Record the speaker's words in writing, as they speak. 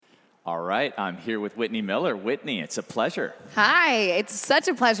All right, I'm here with Whitney Miller. Whitney, it's a pleasure. Hi, it's such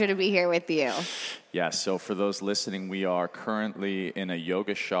a pleasure to be here with you. Yeah, so for those listening, we are currently in a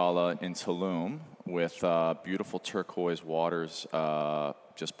yoga shala in Tulum with beautiful turquoise waters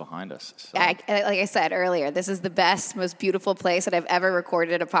just behind us. So. Like I said earlier, this is the best, most beautiful place that I've ever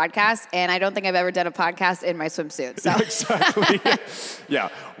recorded a podcast, and I don't think I've ever done a podcast in my swimsuit. So. Exactly. Yeah,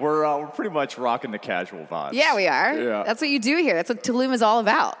 we're pretty much rocking the casual vibes. Yeah, we are. Yeah. That's what you do here. That's what Tulum is all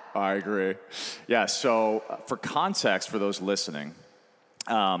about. I agree. Yeah, so for context, for those listening,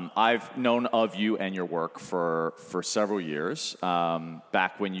 I've known of you and your work for several years.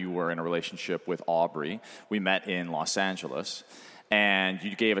 Back when you were in a relationship with Aubrey, we met in Los Angeles, and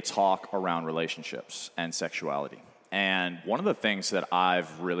you gave a talk around relationships and sexuality. And one of the things that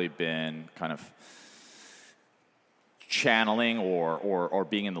I've really been kind of channeling or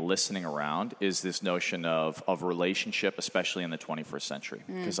being in the listening around is this notion of relationship, especially in the 21st century.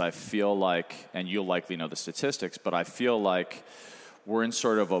 Because I feel like, and you'll likely know the statistics, but I feel like we're in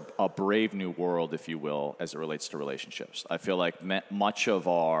sort of a brave new world, if you will, as it relates to relationships. I feel like much of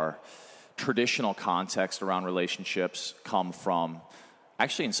our traditional context around relationships come from,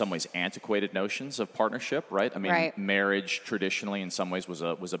 actually in some ways, antiquated notions of partnership, right? I mean, right. Marriage traditionally in some ways was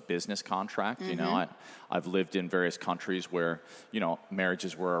a business contract. You know, I've lived in various countries where,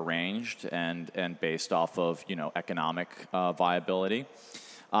 marriages were arranged and based off of, economic viability.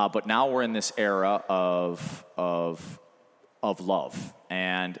 But now we're in this era of love.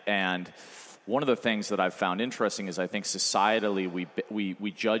 And one of the things that I've found interesting is I think societally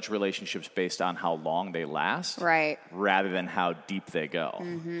we judge relationships based on how long they last, right, rather than how deep they go.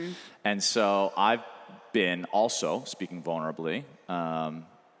 And so I've been also, speaking vulnerably,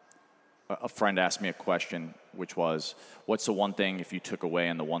 a friend asked me a question, which was, what's the one thing if you took away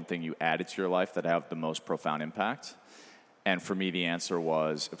and the one thing you added to your life that have the most profound impact? And for me, the answer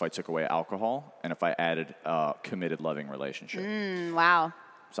was if I took away alcohol and if I added a committed, loving relationship. Wow.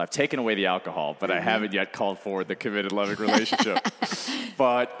 So I've taken away the alcohol, but I haven't yet called forward the committed, loving relationship.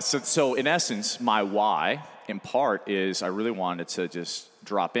 But so in essence, my why, in part, is I really wanted to just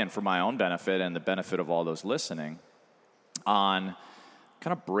drop in for my own benefit and the benefit of all those listening on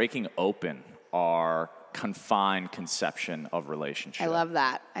kind of breaking open our confined conception of relationship. I love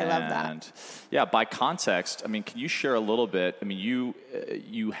that. I love that. And yeah, by context, I mean, can you share a little bit? I mean,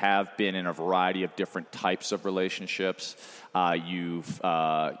 you have been in a variety of different types of relationships. You've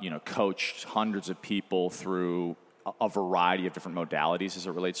coached hundreds of people through a variety of different modalities as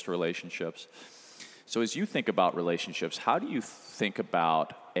it relates to relationships. So as you think about relationships, how do you think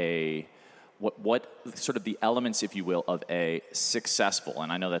about what sort of the elements, if you will, of a successful,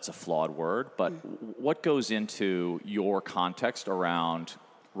 and I know that's a flawed word, but what goes into your context around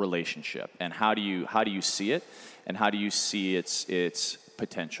relationship, and how do you see it, and how do you see its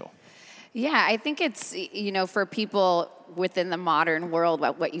potential? Yeah, I think it's, for people within the modern world,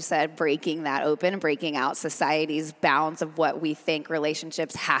 what you said, breaking that open, breaking out society's bounds of what we think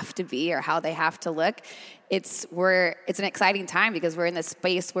relationships have to be or how they have to look. It's an exciting time because we're in this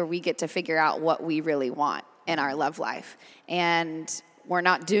space where we get to figure out what we really want in our love life. And we're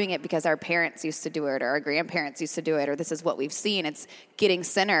not doing it because our parents used to do it or our grandparents used to do it or this is what we've seen. It's getting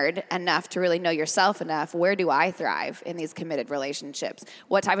centered enough to really know yourself enough. Where do I thrive in these committed relationships?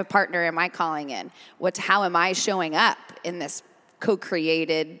 What type of partner am I calling in? How am I showing up in this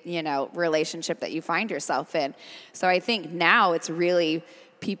co-created, relationship that you find yourself in? So I think now it's really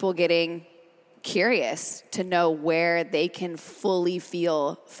people getting curious to know where they can fully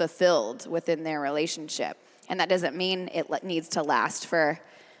feel fulfilled within their relationship. And that doesn't mean it needs to last for,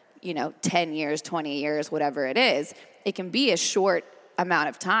 10 years, 20 years, whatever it is. It can be a short amount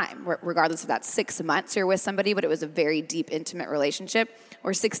of time, regardless of that 6 months you're with somebody, but it was a very deep, intimate relationship,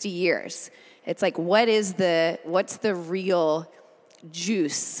 or 60 years. It's like, what's the real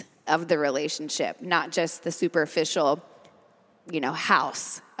juice of the relationship, not just the superficial,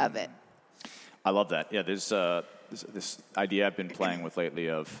 house of it. I love that. Yeah, there's this idea I've been playing with lately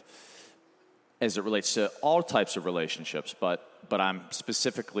of, as it relates to all types of relationships, but I'm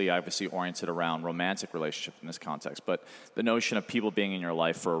specifically obviously oriented around romantic relationships in this context, but the notion of people being in your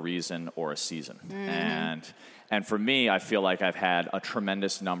life for a reason or a season. And for me, I feel like I've had a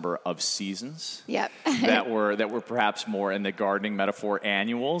tremendous number of seasons that were perhaps more in the gardening metaphor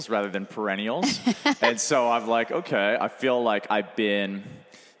annuals rather than perennials. And so I'm like, okay, I feel like I've been,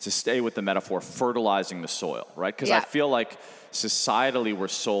 to stay with the metaphor, fertilizing the soil, right? Because I feel like societally we're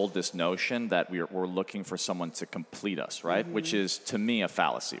sold this notion that we're looking for someone to complete us, right? Which is, to me, a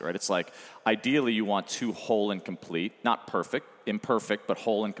fallacy, right? It's like, ideally you want two whole and complete, not perfect, imperfect, but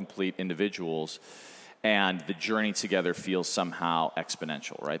whole and complete individuals. and the journey together feels somehow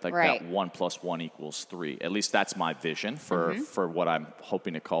exponential, right? Like Right. that 1 + 1 = 3. At least that's my vision for what I'm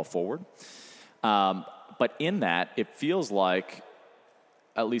hoping to call forward. But in that, it feels like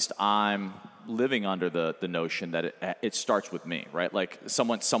at least I'm living under the notion that it starts with me, right? Like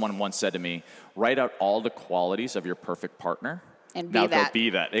someone once said to me, write out all the qualities of your perfect partner. And now be that. go be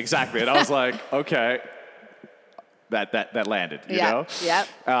that. Exactly. And I was like, okay, that landed, you know? Yep.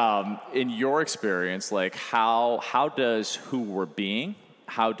 In your experience, like how does who we're being,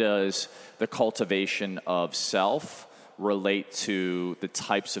 how does the cultivation of self relate to the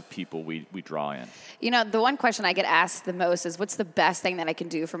types of people we draw in? You know, the one question I get asked the most is, what's the best thing that I can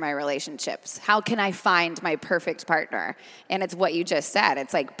do for my relationships? How can I find my perfect partner? And it's what you just said.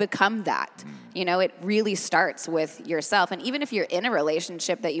 It's like, become that. You know, it really starts with yourself. And even if you're in a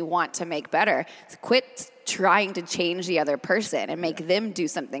relationship that you want to make better, quit trying to change the other person and make them do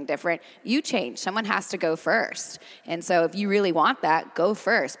something different. You change. Someone has to go first. And so if you really want that, go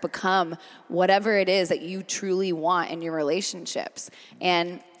first. Become whatever it is that you truly want in your relationships.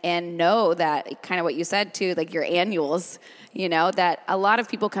 And know that, kind of what you said too, like your annuals, you know, that a lot of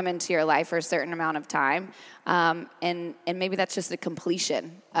people come into your life for a certain amount of time. And maybe that's just a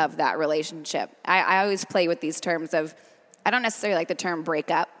completion of that relationship. I always play with these terms of, I don't necessarily like the term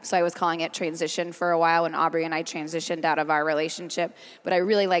breakup, so I was calling it transition for a while when Aubrey and I transitioned out of our relationship. But I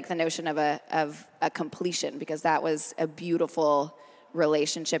really like the notion of a completion, because that was a beautiful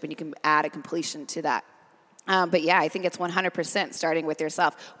relationship, and you can add a completion to that. But yeah, I think it's 100% starting with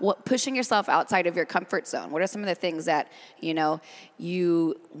yourself. Pushing yourself outside of your comfort zone. What are some of the things that, you know,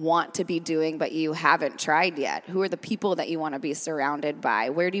 you want to be doing but you haven't tried yet? Who are the people that you want to be surrounded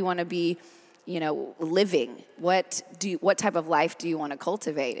by? Where do you want to be, you know, living? What type of life do you want to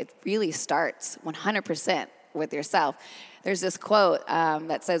cultivate? It really starts 100% with yourself. There's this quote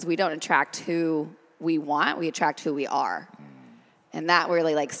that says, "We don't attract who we want, we attract who we are." And that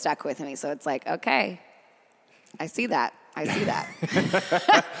really like stuck with me. So it's like, okay, I see that.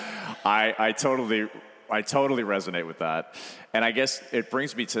 I totally resonate with that. And I guess it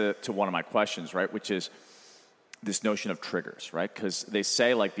brings me to one of my questions, right? Which is this notion of triggers, right? Because they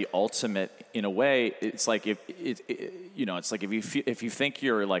say like the ultimate, in a way, it's like if you think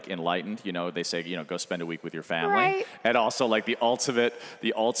you're like enlightened, you know, they say, you know, go spend a week with your family. Right. And also like the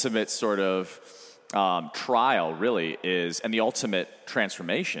ultimate sort of trial really is, and the ultimate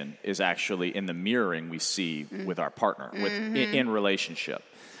transformation is actually in the mirroring we see with our partner, in relationship.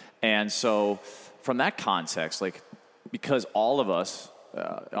 And so from that context, like, because all of us,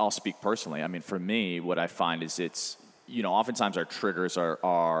 I'll speak personally, I mean, for me, what I find is it's, you know, oftentimes our triggers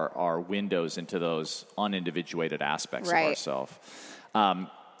are windows into those unindividuated aspects of ourselves.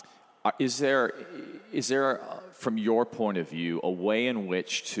 Is there, from your point of view, a way in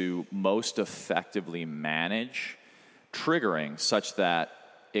which to most effectively manage triggering such that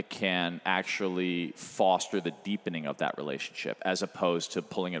it can actually foster the deepening of that relationship as opposed to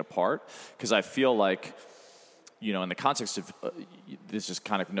pulling it apart? Because I feel like, you know, in the context of this is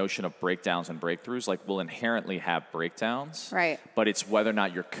kind of notion of breakdowns and breakthroughs, like we'll inherently have breakdowns, Right. But it's whether or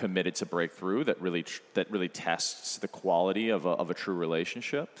not you're committed to breakthrough that really tests the quality of a true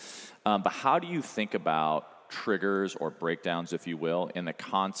relationship. But how do you think about triggers or breakdowns, if you will, in the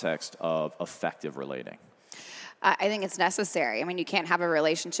context of effective relating? I think it's necessary. I mean, you can't have a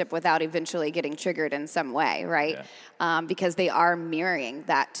relationship without eventually getting triggered in some way, right? Yeah. Because they are mirroring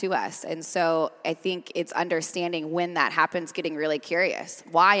that to us. And so I think it's understanding when that happens, getting really curious.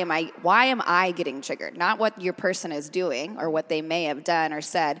 Why am I getting triggered? Not what your person is doing or what they may have done or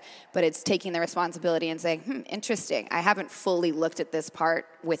said, but it's taking the responsibility and saying, interesting, I haven't fully looked at this part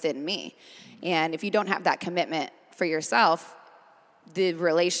within me. And if you don't have that commitment for yourself, the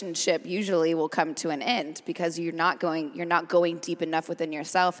relationship usually will come to an end because you're not going deep enough within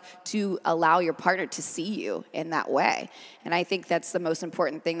yourself to allow your partner to see you in that way. And I think that's the most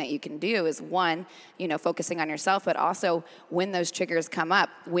important thing that you can do is, one, you know, focusing on yourself, but also when those triggers come up,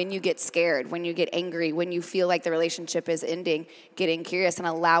 when you get scared, when you get angry, when you feel like the relationship is ending, getting curious and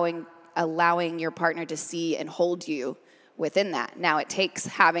allowing your partner to see and hold you within that. Now, it takes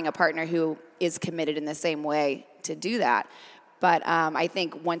having a partner who is committed in the same way to do that. But I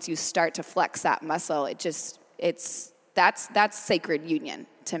think once you start to flex that muscle, that's sacred union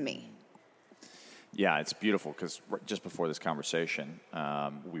to me. Yeah, it's beautiful because just before this conversation,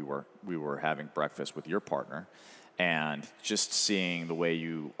 we were having breakfast with your partner, and just seeing the way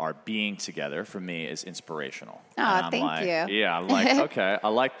you are being together for me is inspirational. Oh, thank you. Yeah, I'm like, okay, I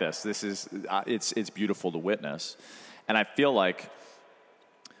like this. This is it's beautiful to witness, and I feel like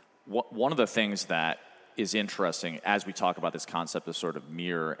one of the things that is interesting as we talk about this concept of sort of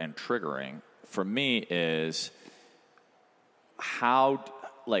mirror and triggering for me is how,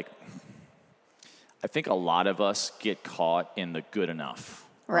 like, I think a lot of us get caught in the good enough.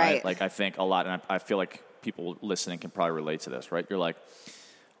 Right. Like, I think a lot, and I feel like people listening can probably relate to this, right? You're like,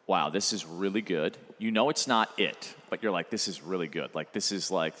 wow, this is really good. You know it's not it, but you're like, this is really good. Like, this is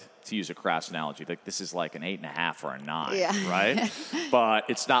like, to use a crass analogy, like this is like an 8.5 or a 9, right? But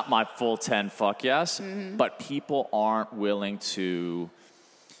it's not my full 10 fuck yes. Mm-hmm. But people aren't willing to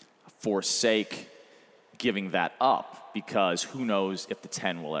forsake giving that up because who knows if the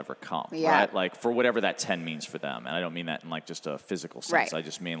 10 will ever come, right? Like, for whatever that 10 means for them. And I don't mean that in like just a physical sense. Right. I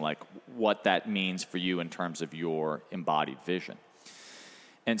just mean like what that means for you in terms of your embodied vision.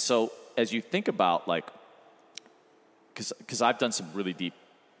 And so as you think about, like, because I've done some really deep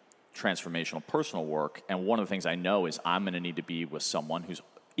transformational personal work, and one of the things I know is I'm going to need to be with someone who's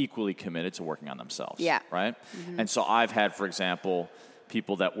equally committed to working on themselves, right? Mm-hmm. And so I've had, for example,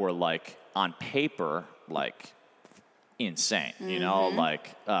 people that were, like, on paper, like, insane, you know, like,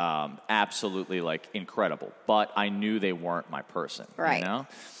 absolutely, like, incredible. But I knew they weren't my person, right? You know?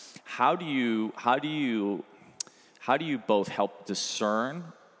 How do you both help discern,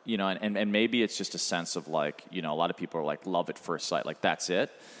 you know, and maybe it's just a sense of, like, you know, a lot of people are like love at first sight, like that's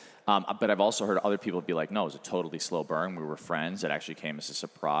it. But I've also heard other people be like, no, it was a totally slow burn. We were friends. It actually came as a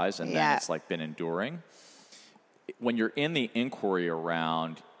surprise. And then it's like been enduring. When you're in the inquiry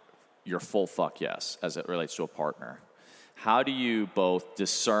around your full fuck yes, as it relates to a partner, how do you both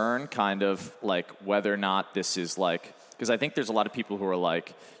discern kind of like whether or not this is like, because I think there's a lot of people who are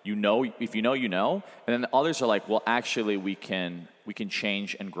like, you know, if you know, you know. And then the others are like, well, actually, we can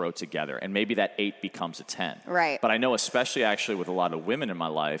change and grow together. And maybe that 8 becomes a 10. Right. But I know, especially actually with a lot of women in my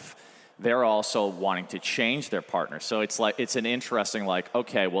life, they're also wanting to change their partner. So it's like, it's an interesting, like,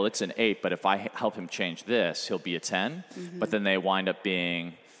 okay, well, it's an 8, but if I help him change this, he'll be a 10. Mm-hmm. But then they wind up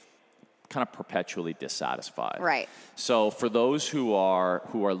being kind of perpetually dissatisfied. Right. So for those who are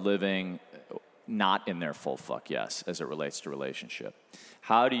living not in their full fuck yes as it relates to relationship,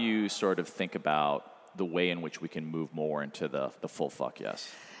 how do you sort of think about the way in which we can move more into the full fuck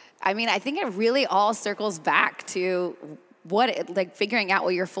yes? I mean, I think it really all circles back to like figuring out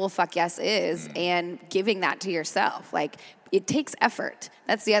what your full fuck yes is and giving that to yourself. Like, it takes effort.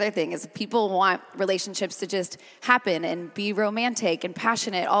 That's the other thing, is people want relationships to just happen and be romantic and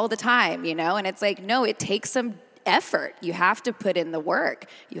passionate all the time, you know? And it's like, no, it takes some effort. You have to put in the work.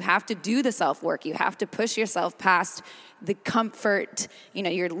 You have to do the self-work. You have to push yourself past the comfort, you know,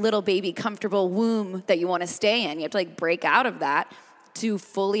 your little baby comfortable womb that you want to stay in. You have to like break out of that to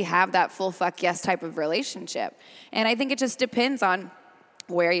fully have that full fuck yes type of relationship. And I think it just depends on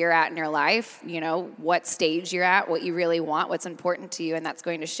where you're at in your life, you know, what stage you're at, what you really want, what's important to you, and that's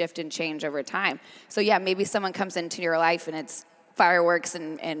going to shift and change over time. So yeah, maybe someone comes into your life and it's fireworks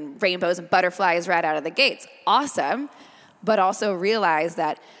and rainbows and butterflies right out of the gates. Awesome. But also realize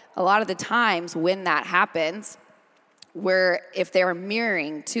that a lot of the times when that happens, if they're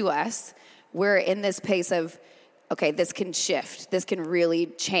mirroring to us, we're in this pace of, okay, this can shift. This can really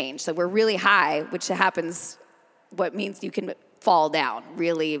change. So we're really high, which happens, what means you can fall down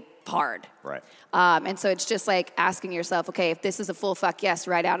really hard. Right. And so it's just like asking yourself, okay, if this is a full fuck yes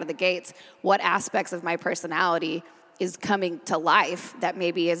right out of the gates, what aspects of my personality is coming to life that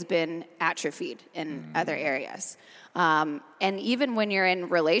maybe has been atrophied in other areas? And even when you're in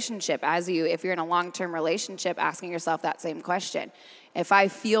relationship, if you're in a long-term relationship, asking yourself that same question. If I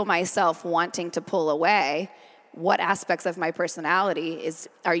feel myself wanting to pull away, what aspects of my personality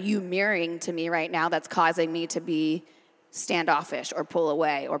are you mirroring to me right now that's causing me to be standoffish or pull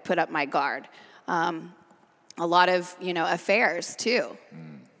away or put up my guard? A lot of, affairs too.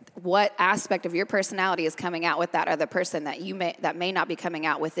 What aspect of your personality is coming out with that other person that may not be coming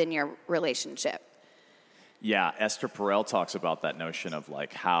out within your relationship? Yeah, Esther Perel talks about that notion of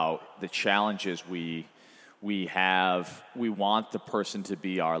like how the challenges we want the person to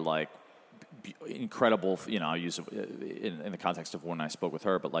be our like incredible, I use it in the context of when I spoke with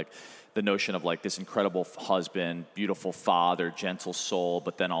her, but like the notion of like this incredible husband, beautiful father, gentle soul,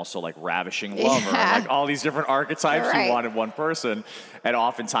 but then also like ravishing lover, like all these different archetypes you want in one person. And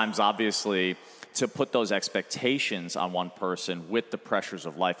oftentimes, obviously, to put those expectations on one person with the pressures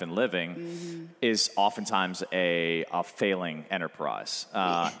of life and living is oftentimes a failing enterprise.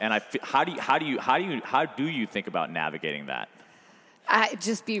 And how do you think about navigating that?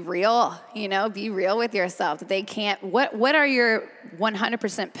 Just be real, be real with yourself. They can't, what are your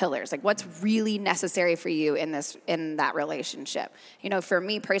 100% pillars? Like what's really necessary for you in that relationship? For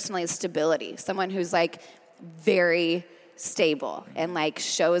me personally, it's stability. Someone who's like very stable and like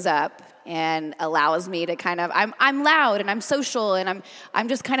shows up and allows me to kind of, I'm loud and I'm social and I'm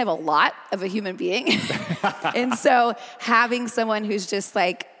just kind of a lot of a human being. And so having someone who's just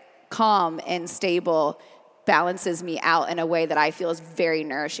like calm and stable balances me out in a way that I feel is very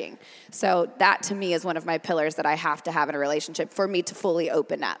nourishing. So that to me is one of my pillars that I have to have in a relationship for me to fully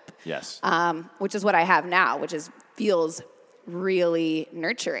open up. Yes. Which is what I have now, which feels really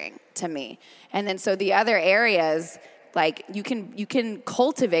nurturing to me. And then so the other areas, like you can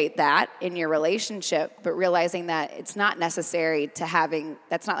cultivate that in your relationship, but realizing that it's not necessary to having,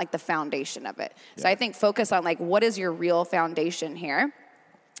 that's not like the foundation of it. Yeah. So I think focus on like, what is your real foundation here?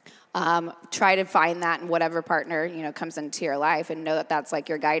 Try to find that in whatever partner, comes into your life and know that that's like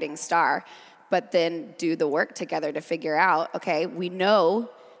your guiding star, but then do the work together to figure out, okay, we know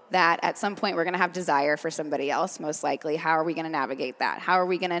that at some point we're going to have desire for somebody else, most likely. How are we going to navigate that? How are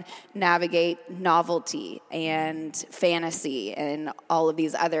we going to navigate novelty and fantasy and all of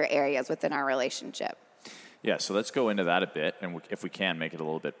these other areas within our relationship? Yeah, so let's go into that a bit, and if we can, make it a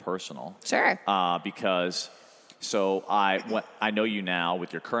little bit personal. Sure. Because I know you now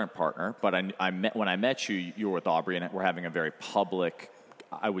with your current partner, but when I met you, you were with Aubrey, and we're having a very public,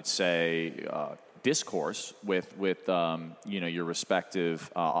 I would say, discourse with your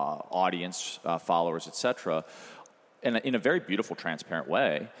respective audience, followers, etc., in a very beautiful, transparent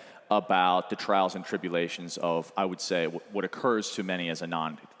way about the trials and tribulations of, I would say, what occurs to many as a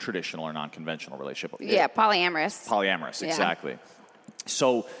non-traditional or non-conventional relationship. Yeah, polyamorous. Polyamorous, exactly. Yeah.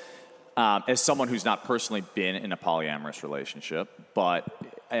 So, as someone who's not personally been in a polyamorous relationship, but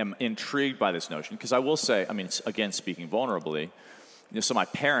am intrigued by this notion, because I will say, again, speaking vulnerably, so my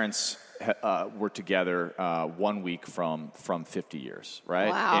parents were together 1 week from 50 years, right?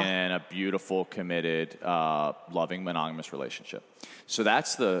 Wow. In a beautiful, committed, loving, monogamous relationship. So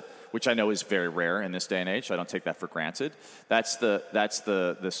that's which I know is very rare in this day and age. I don't take that for granted. That's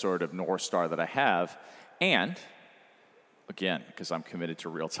the sort of North Star that I have. And again, because I'm committed to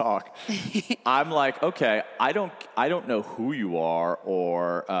real talk, I'm like, okay, I don't know who you are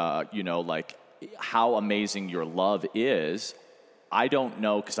or like how amazing your love is. I don't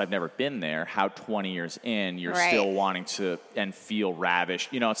know, because I've never been there, how 20 years in you're still wanting to and feel ravished.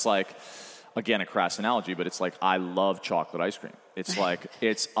 It's like, again, a crass analogy, but it's like I love chocolate ice cream. It's like,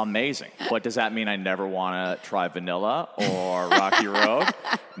 it's amazing. But does that mean I never want to try vanilla or Rocky Road?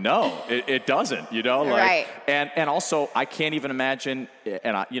 No, it doesn't, Right. And also, I can't even imagine,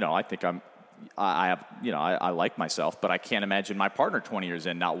 and I think I like myself, but I can't imagine my partner 20 years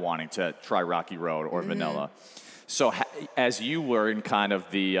in not wanting to try Rocky Road or vanilla. So as you were in kind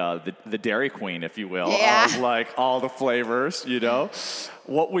of the Dairy Queen, if you will, of like all the flavors, can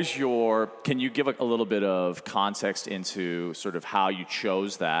you give a little bit of context into sort of how you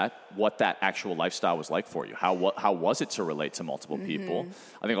chose that, what that actual lifestyle was like for you? How was it to relate to multiple people?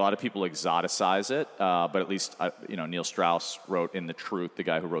 I think a lot of people exoticize it, but at least, Neil Strauss wrote in The Truth, the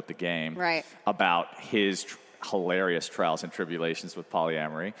guy who wrote The Game, about his hilarious trials and tribulations with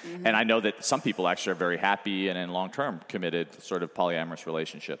polyamory. And I know that some people actually are very happy and in long-term committed sort of polyamorous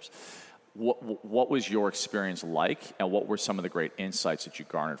relationships. What was your experience like, and what were some of the great insights that you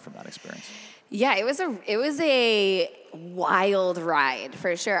garnered from that experience? Yeah, it was a wild ride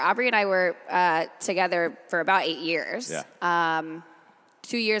for sure. Aubrey and I were together for about 8 years. Yeah.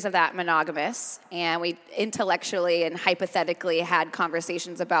 2 years of that monogamous, and we intellectually and hypothetically had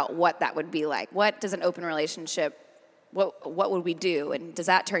conversations about what that would be like. What does an open relationship, what would we do? And does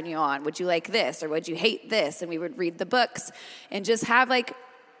that turn you on? Would you like this, or would you hate this? And we would read the books and just have like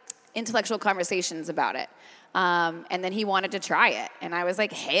intellectual conversations about it. And then he wanted to try it. And I was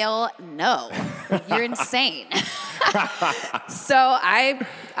like, hell no, you're insane. So I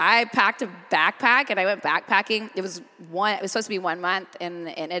packed a backpack and I went backpacking. It was supposed to be 1 month and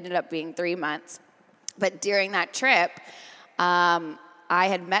it ended up being 3 months. But during that trip, I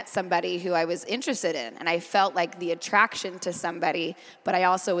had met somebody who I was interested in, and I felt like the attraction to somebody, but I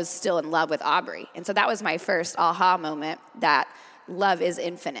also was still in love with Aubrey. And so that was my first aha moment, that love is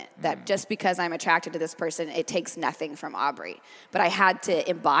infinite, that just because I'm attracted to this person, it takes nothing from Aubrey. But I had to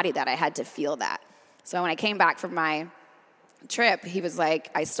embody that. I had to feel that. So when I came back from my trip, he was like,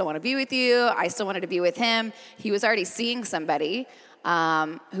 I still want to be with you. I still wanted to be with him. He was already seeing somebody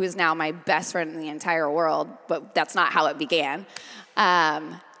who is now my best friend in the entire world, but that's not how it began.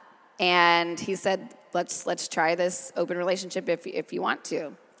 And he said, let's try this open relationship if you want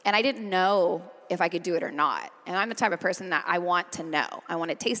to. And I didn't know if I could do it or not. And I'm the type of person that I want to know. I want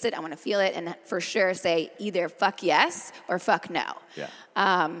to taste it, I want to feel it, and for sure say either fuck yes or fuck no. Yeah.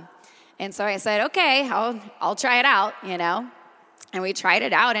 And so I said, okay, I'll try it out, And we tried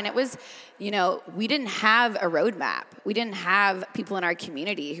it out, and it was, we didn't have a roadmap. We didn't have people in our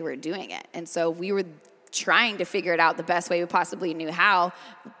community who were doing it. And so we were trying to figure it out the best way we possibly knew how,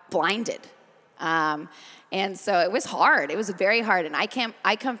 blinded. And so it was hard. It was very hard. And I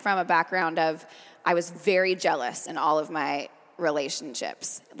come from a background of, I was very jealous in all of my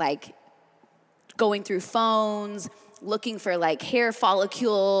relationships, like going through phones, looking for like hair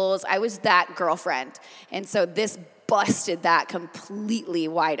follicles. I was that girlfriend. And so this busted that completely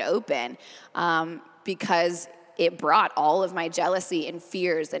wide open because it brought all of my jealousy and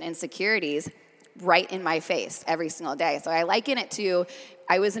fears and insecurities right in my face every single day. So I liken it to,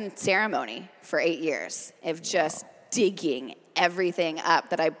 I was in ceremony for 8 years of just digging everything up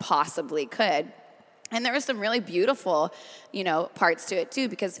that I possibly could. And there were some really beautiful, parts to it too,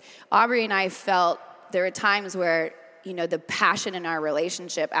 because Aubrey and I felt there were times where, the passion in our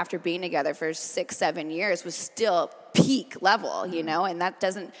relationship after being together for 6-7 years was still peak level, and that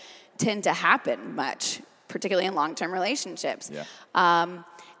doesn't tend to happen much, particularly in long-term relationships. Yeah.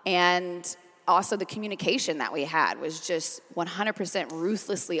 And also the communication that we had was just 100%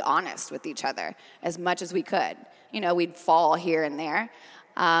 ruthlessly honest with each other as much as we could. We'd fall here and there.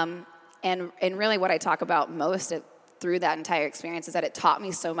 And really what I talk about most through that entire experience is that it taught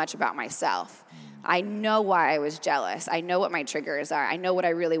me so much about myself. I know why I was jealous. I know what my triggers are. I know what I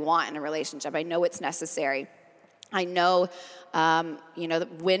really want in a relationship. I know what's necessary. I know,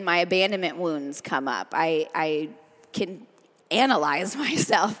 when my abandonment wounds come up, I can analyze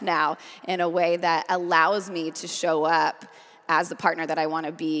myself now in a way that allows me to show up as the partner that I want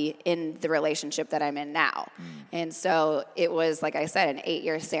to be in the relationship that I'm in now. And so it was, like I said, an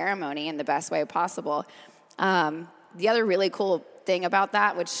 8-year ceremony in the best way possible. The other really cool thing about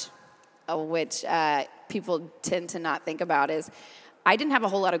that, which people tend to not think about, is I didn't have a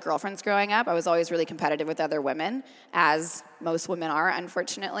whole lot of girlfriends growing up. I was always really competitive with other women, as most women are,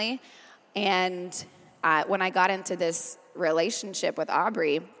 unfortunately. And when I got into this relationship with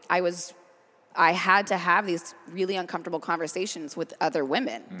Aubrey, I had to have these really uncomfortable conversations with other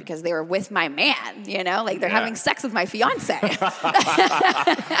women because they were with my man, like they're having sex with my fiance.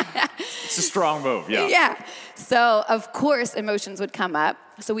 It's a strong move, yeah. Yeah. So, of course, emotions would come up.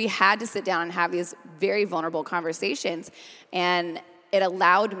 So we had to sit down and have these very vulnerable conversations. And it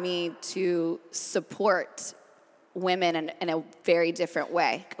allowed me to support women in a very different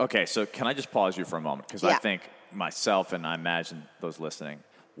way. Okay, so can I just pause you for a moment? Because I think myself, and I imagine those listening,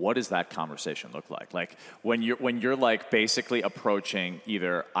 what does that conversation look like? Like when you're like basically approaching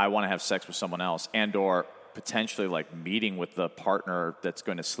either I want to have sex with someone else and or potentially like meeting with the partner that's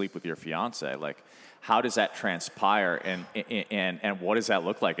going to sleep with your fiance, like how does that transpire and what does that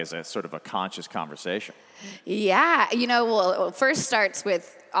look like as a sort of a conscious conversation? Yeah, well, it first starts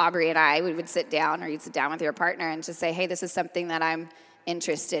with Aubrey and I. We would sit down, or you'd sit down with your partner and just say, hey, this is something that I'm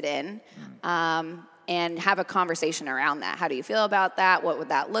interested in. And have a conversation around that. How do you feel about that? What would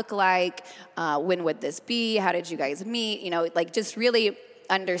that look like? When would this be? How did you guys meet? Like just really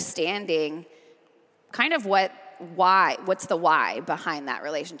understanding kind of what's the why behind that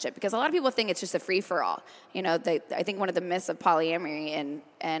relationship? Because a lot of people think it's just a free-for-all. I think one of the myths of polyamory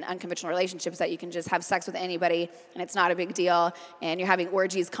and unconventional relationships is that you can just have sex with anybody and it's not a big deal and you're having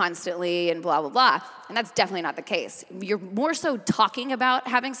orgies constantly and blah, blah, blah. And that's definitely not the case. You're more so talking about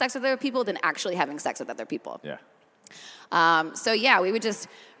having sex with other people than actually having sex with other people. Yeah. So we would just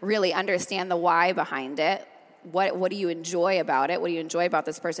really understand the why behind it. What do you enjoy about it? What do you enjoy about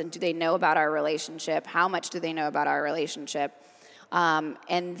this person? Do they know about our relationship? How much do they know about our relationship?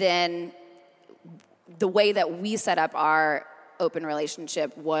 And then the way that we set up our open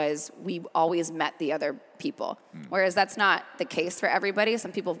relationship was we always met the other people. Whereas that's not the case for everybody.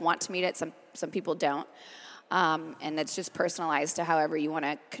 Some people want to meet it, some people don't. And it's just personalized to however you want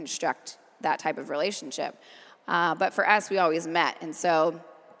to construct that type of relationship. But for us, we always met. And so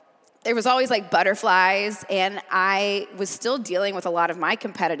there was always like butterflies, and I was still dealing with a lot of my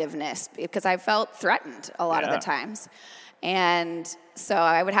competitiveness because I felt threatened a lot of the times. And so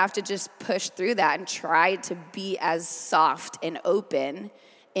I would have to just push through that and try to be as soft and open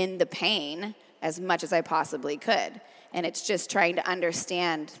in the pain as much as I possibly could. And it's just trying to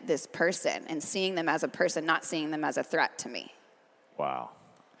understand this person and seeing them as a person, not seeing them as a threat to me. Wow.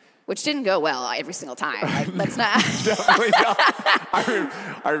 Which didn't go well every single time. Like, let's not. Definitely not.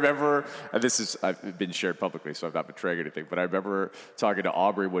 I remember, and I've been shared publicly, so I'm not betraying anything, but I remember talking to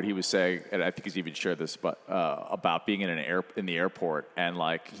Aubrey, what he was saying, and I think he's even shared this, but about being in the airport, and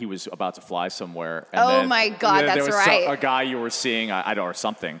like he was about to fly somewhere. And my God, that's there was right. a guy you were seeing, I don't know, or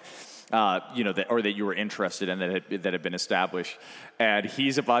something. that you were interested in that had been established. And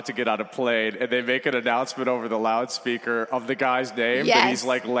he's about to get on a plane, and they make an announcement over the loudspeaker of the guy's name that he's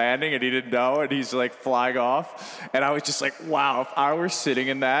like landing, and he didn't know, and he's like flying off. And I was just like, wow, if I were sitting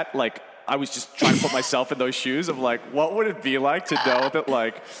in that, like I was just trying to put myself in those shoes of like, what would it be like to know that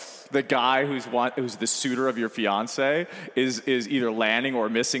like the guy who's the suitor of your fiance is either landing or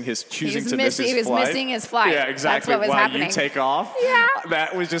missing his choosing to miss his flight. He was missing his flight. Yeah, exactly. That's what was happening. You take off. Yeah.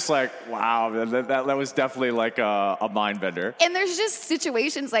 That was just like, wow. That was definitely like a mind bender. And there's just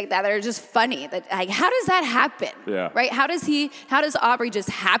situations like that are just funny. That like, how does that happen? Yeah. Right? How does Aubrey just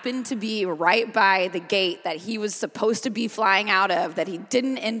happen to be right by the gate that he was supposed to be flying out of that he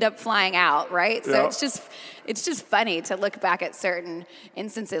didn't end up flying out? Right? So it's just funny to look back at certain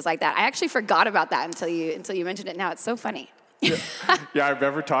instances like that. I actually forgot about that until you mentioned it now. It's so funny. Yeah, I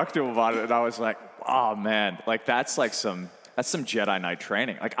remember talking to him about it, and I was like, oh, man, like that's some Jedi Knight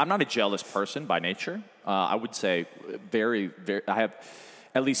training. Like, I'm not a jealous person by nature. I would say very, very, I have,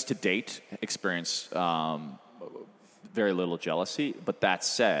 at least to date, experienced very little jealousy. But that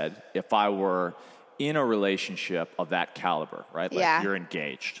said, if I were in a relationship of that caliber, right? Like you're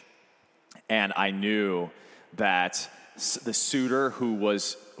engaged, and I knew that the suitor who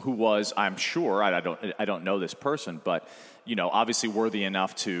was I'm sure I don't know this person, but obviously worthy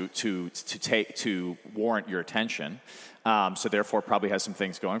enough to warrant your attention, so therefore probably has some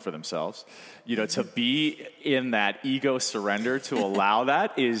things going for themselves. To be in that ego surrender to allow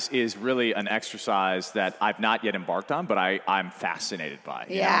that is really an exercise that I've not yet embarked on, but I'm fascinated by.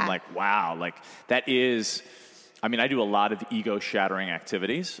 I'm like, wow, like that is. I mean, I do a lot of ego-shattering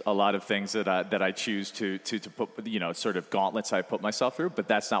activities, a lot of things that I choose to put, sort of gauntlets I put myself through, but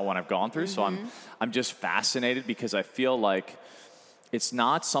that's not what I've gone through. Mm-hmm. So I'm just fascinated because I feel like it's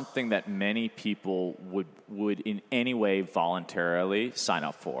not something that many people would in any way voluntarily sign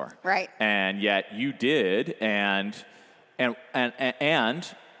up for. Right. And yet you did, and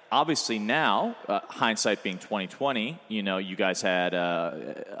obviously now, hindsight being 2020, you guys had,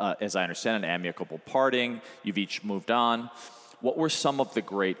 as I understand, an amicable parting. You've each moved on. What were some of the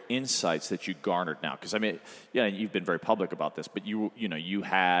great insights that you garnered now? Because I mean, you've been very public about this, but you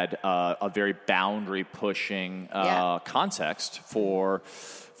had a very boundary pushing context for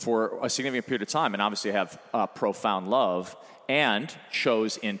a significant period of time, and obviously have profound love, and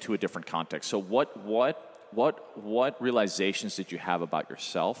chose into a different context. So what realizations did you have about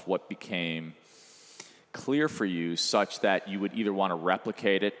yourself? What became clear for you such that you would either want to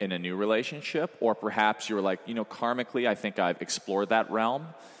replicate it in a new relationship, or perhaps you were like, karmically, I think I've explored that realm.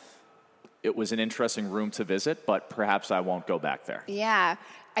 It was an interesting room to visit, but perhaps I won't go back there. Yeah.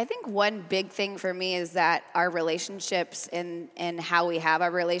 I think one big thing for me is that our relationships and how we have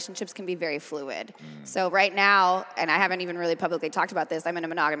our relationships can be very fluid. So right now, and I haven't even really publicly talked about this, I'm in a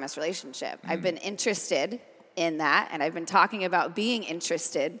monogamous relationship. I've been interested in that, and I've been talking about being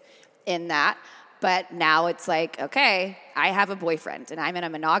interested in that. But now it's like, okay, I have a boyfriend, and I'm in a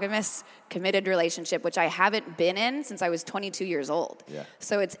monogamous, committed relationship, which I haven't been in since I was 22 years old. Yeah.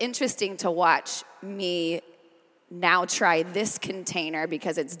 So it's interesting to watch me now try this container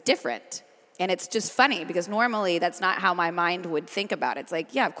because it's different. And it's just funny because normally that's not how my mind would think about it. It's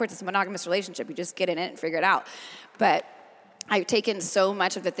like, yeah, of course, it's a monogamous relationship. You just get in it and figure it out. But I've taken so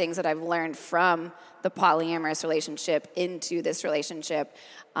much of the things that I've learned from the polyamorous relationship into this relationship.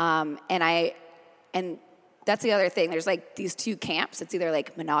 And that's the other thing. There's like these two camps. It's either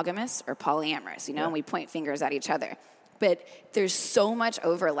like monogamous or polyamorous, and we point fingers at each other. But there's so much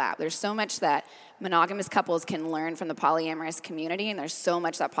overlap. There's so much that monogamous couples can learn from the polyamorous community, and there's so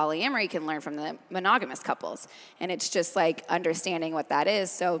much that polyamory can learn from the monogamous couples. And it's just like understanding what that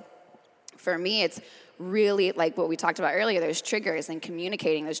is. So for me, it's really like what we talked about earlier. There's triggers, and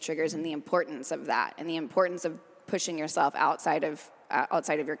communicating those triggers and the importance of that, and the importance of pushing yourself outside of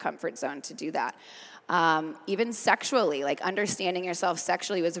your comfort zone to do that. Even sexually, like understanding yourself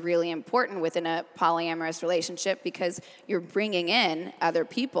sexually was really important within a polyamorous relationship because you're bringing in other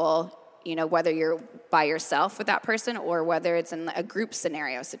people, whether you're by yourself with that person or whether it's in a group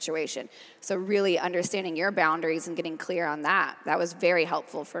scenario situation. So really understanding your boundaries and getting clear on that was very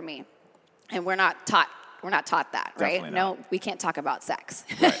helpful for me. And we're not taught that, right? Definitely not. No, we can't talk about sex.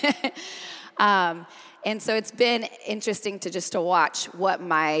 Right. And so it's been interesting to watch what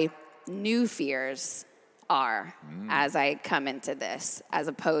my new fears are as I come into this, as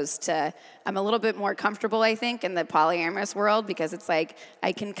opposed to I'm a little bit more comfortable, I think, in the polyamorous world because it's like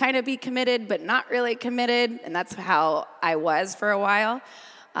I can kind of be committed but not really committed, and that's how I was for a while.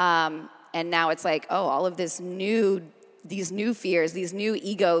 And now it's like, all of these new fears, these new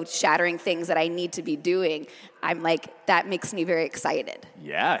ego-shattering things that I need to be doing, I'm like, that makes me very excited.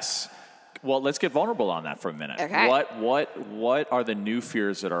 Yes. Well, let's get vulnerable on that for a minute. Okay. What are the new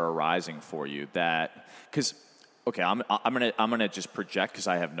fears that are arising for you? That because I'm gonna just project because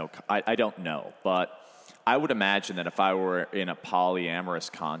I don't know, but I would imagine that if I were in a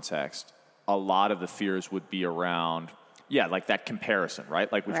polyamorous context, a lot of the fears would be around like that comparison,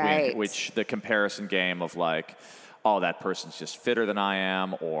 right? Like which the comparison game of like, oh, that person's just fitter than I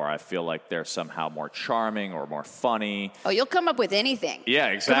am, or I feel like they're somehow more charming or more funny. Oh, you'll come up with anything. Yeah,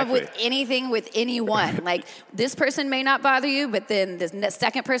 exactly. Come up with anything with anyone. Like, this person may not bother you, but then the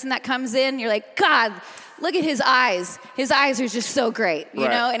second person that comes in, you're like, God, look at his eyes. His eyes are just so great, you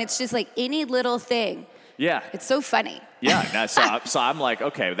know? And it's just like any little thing. Yeah. It's so funny. Yeah, so I'm like,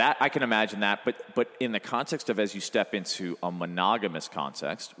 okay, that I can imagine that, but in the context of as you step into a monogamous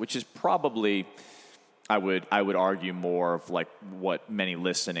context, which is probably... I would argue more of like what many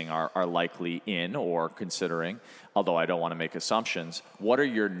listening are likely in or considering, although I don't want to make assumptions. What are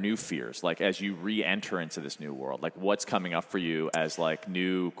your new fears? Like as you re-enter into this new world, like what's coming up for you as like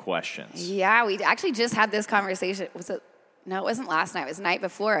new questions? Yeah, we actually just had this conversation. No, it wasn't last night. It was the night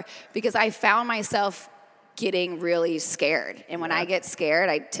before, because I found myself getting really scared. And when I get scared,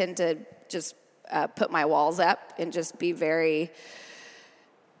 I tend to just put my walls up and just be very...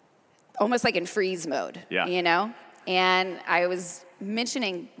 almost like in freeze mode, you know? And I was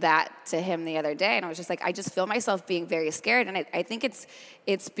mentioning that to him the other day, and I was just like, I just feel myself being very scared. And I think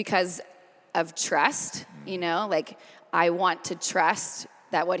it's because of trust, you know? Like, I want to trust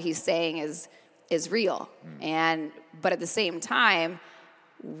that what he's saying is real. But at the same time,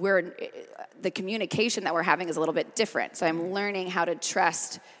 the communication that we're having is a little bit different. So I'm learning how to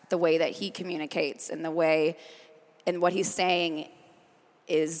trust the way that he communicates and what he's saying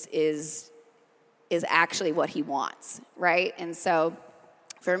is actually what he wants, right? And so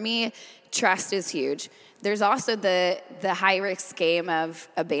for me, trust is huge. There's also the high-risk game of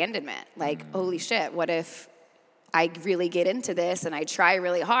abandonment. Like, holy shit, what if I really get into this and I try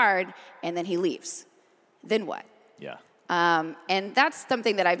really hard and then he leaves? Then what? Yeah. And that's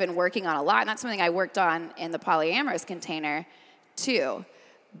something that I've been working on a lot, and that's something I worked on in the polyamorous container too.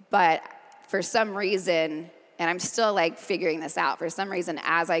 But for some reason... and I'm still like figuring this out. For some reason,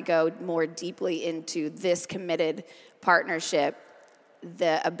 as I go more deeply into this committed partnership,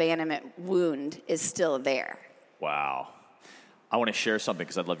 the abandonment wound is still there. Wow. I want to share something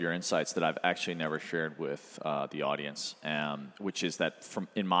because I'd love your insights that I've actually never shared with the audience, which is that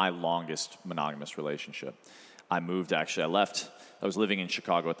in my longest monogamous relationship, I left. I was living in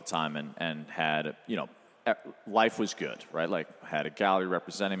Chicago at the time and had, life was good, right? Like, I had a gallery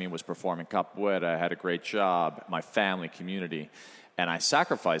representing me, was performing capoeira, I had a great job, my family, community, and I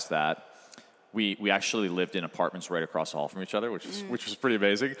sacrificed that. We actually lived in apartments right across the hall from each other, which was pretty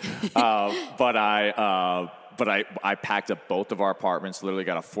amazing. But I packed up both of our apartments, literally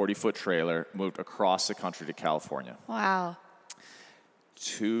got a 40-foot trailer, moved across the country to California. Wow.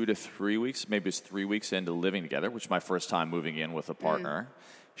 2 to 3 weeks, maybe it's 3 weeks into living together, which is my first time moving in with a partner.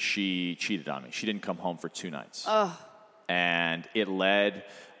 She cheated on me. She didn't come home for 2 nights. Oh. And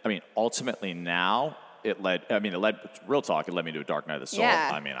ultimately now, real talk, it led me to a dark night of the soul.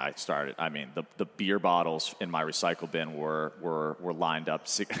 Yeah. The beer bottles in my recycle bin were lined up,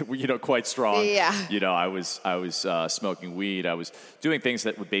 quite strong. Yeah. I was smoking weed. I was doing things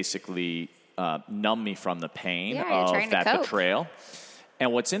that would basically numb me from the pain of that betrayal.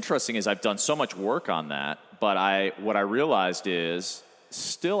 And what's interesting is I've done so much work on that, but what I realized is,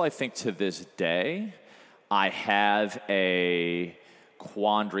 still, I think to this day, I have a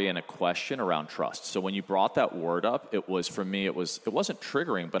quandary and a question around trust. So when you brought that word up, it wasn't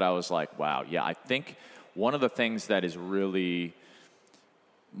triggering, but I was like, wow, yeah, I think one of the things that is really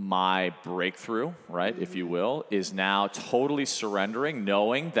my breakthrough, right, if you will, is now totally surrendering,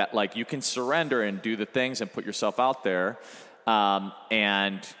 knowing that like you can surrender and do the things and put yourself out there,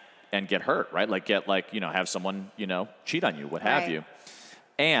 and get hurt, right? Like have someone, cheat on you, what have you.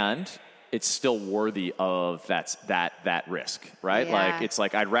 And it's still worthy of that risk, right? Yeah. Like, it's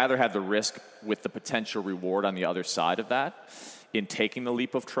like I'd rather have the risk with the potential reward on the other side of that in taking the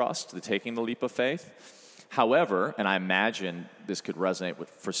leap of trust, taking the leap of faith. However, and I imagine this could resonate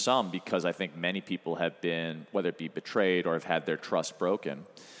for some because I think many people have been, whether it be betrayed or have had their trust broken.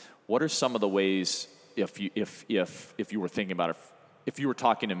 What are some of the ways, if you were thinking about it, if you were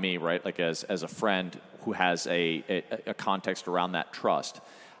talking to me, right, like as a friend who has a context around that trust,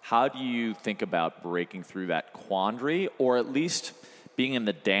 how do you think about breaking through that quandary, or at least being in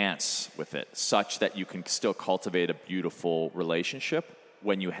the dance with it, such that you can still cultivate a beautiful relationship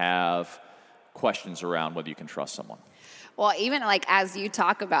when you have questions around whether you can trust someone? Well, even like as you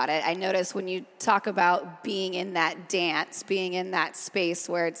talk about it, I notice when you talk about being in that dance, being in that space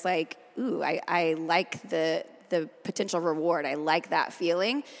where it's like, ooh, I like the potential reward. I like that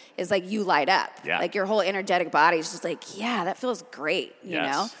feeling, is like you light up. Yeah. Like your whole energetic body is just like, yeah, that feels great, you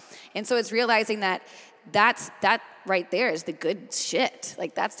know? And so it's realizing that that right there is the good shit.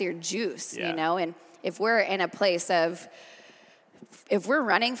 Like that's your juice, you know? And if we're in a place of, if we're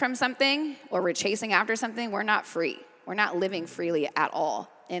running from something or we're chasing after something, we're not free. We're not living freely at all.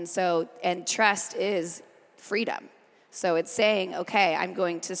 And so, and trust is freedom. So it's saying, okay, I'm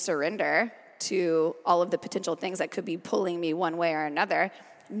going to surrender to all of the potential things that could be pulling me one way or another,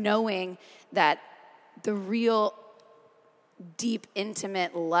 knowing that the real deep,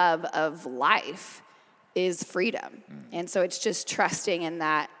 intimate love of life is freedom. And so it's just trusting in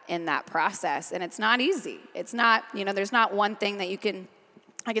that process. And it's not easy. It's not, there's not one thing that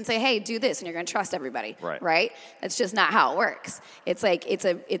I can say, hey, do this, and you're going to trust everybody, right? That's just not how it works. It's like, it's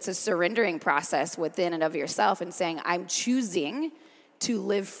a surrendering process within and of yourself and saying, I'm choosing to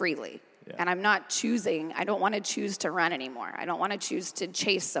live freely. Yeah. And I don't want to choose to run anymore. I don't want to choose to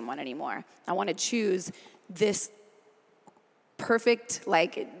chase someone anymore. I want to choose this perfect, it's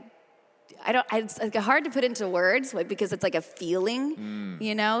like hard to put into words because it's like a feeling,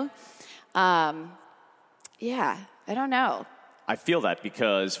 I don't know. I feel that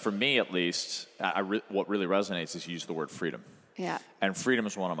because for me, at least, what really resonates is you use the word freedom. Yeah. And freedom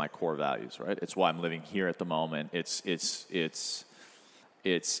is one of my core values, right? It's why I'm living here at the moment. It's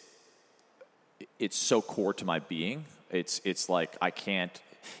so core to my being. It's like I can't.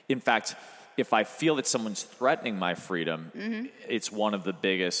 In fact, if I feel that someone's threatening my freedom, it's one of the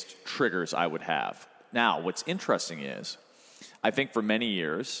biggest triggers I would have. Now, what's interesting is, I think for many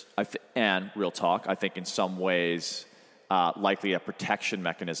years, and real talk, I think in some ways, likely a protection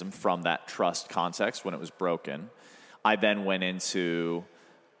mechanism from that trust context when it was broken, I then went into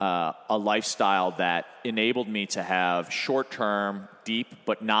a lifestyle that enabled me to have short-term, deep,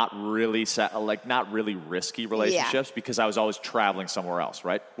 but not really risky relationships because I was always traveling somewhere else,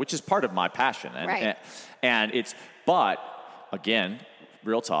 right? Which is part of my passion, but again,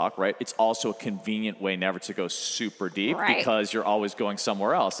 real talk, right? It's also a convenient way never to go super deep because you're always going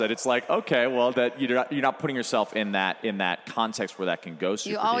somewhere else. That it's like, okay, well, that you're not putting yourself in that context where that can go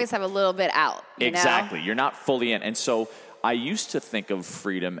super deep. You always have a little bit out. Exactly. You're not fully in, and so I used to think of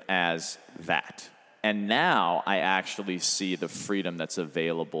freedom as that. And now I actually see the freedom that's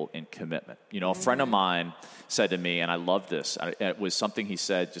available in commitment. A friend of mine said to me, and I love this, it was something he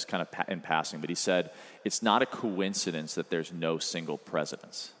said just kind of in passing, but he said, it's not a coincidence that there's no single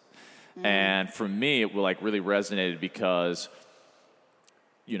presidents. And for me, it really resonated because,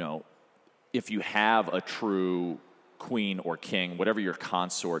 if you have a true queen or king, whatever your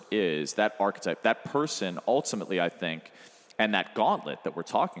consort is, that archetype, that person ultimately, I think, and that gauntlet that we're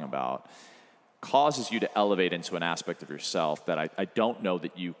talking about causes you to elevate into an aspect of yourself that I don't know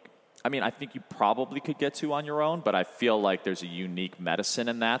that I think you probably could get to on your own, but I feel like there's a unique medicine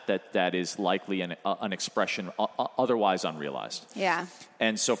in that is likely an expression otherwise unrealized. Yeah.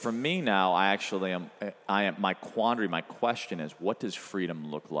 And so for me now, my question is, what does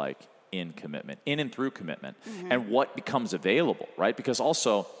freedom look like in commitment, in and through commitment, and what becomes available, right? Because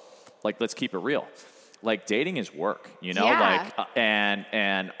also, let's keep it real. Dating is work,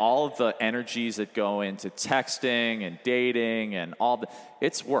 and all of the energies that go into texting and dating and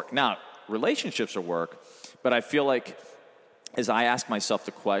it's work. Now, relationships are work, but I feel like as I ask myself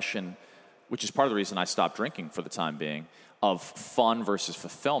the question, which is part of the reason I stopped drinking for the time being, of fun versus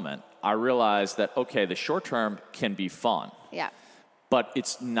fulfillment, I realized that, okay, the short term can be fun. Yeah. But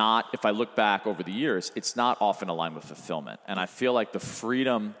it's not, if I look back over the years, it's not often aligned with fulfillment. And I feel like the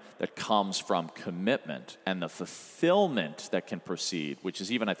freedom that comes from commitment and the fulfillment that can proceed, which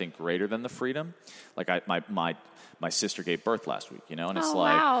is even, I think, greater than the freedom. My sister gave birth last week, and it's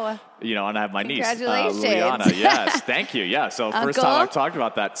wow. And I have my niece, Congratulations. Liana. Yes, thank you. Yeah, so Uncle? First time I've talked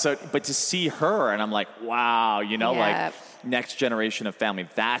about that. So, but to see her, and I'm like, wow, next generation of family.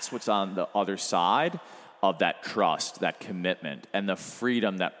 That's what's on the other side of that trust, that commitment, and the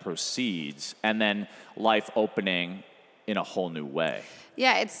freedom that proceeds, and then life opening in a whole new way.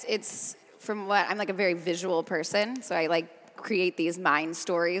 Yeah, it's from what I'm a very visual person, so I create these mind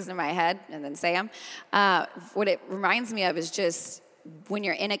stories in my head and then say them. What it reminds me of is just when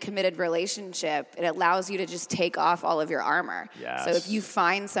you're in a committed relationship, it allows you to just take off all of your armor. Yes. So if you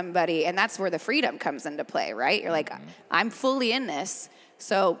find somebody, and that's where the freedom comes into play, right? You're I'm fully in this.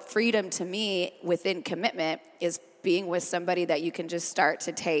 So freedom to me within commitment is being with somebody that you can just start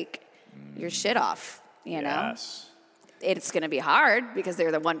to take your shit off, know? It's going to be hard because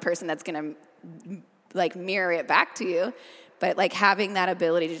they're the one person that's going to mirror it back to you. But having that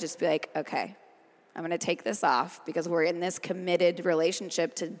ability to just be okay, I'm going to take this off because we're in this committed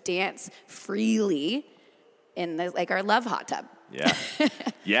relationship to dance freely in our love hot tub. Yeah.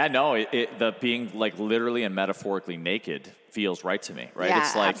 Yeah, no, the being like literally and metaphorically naked feels right to me, right? Yeah,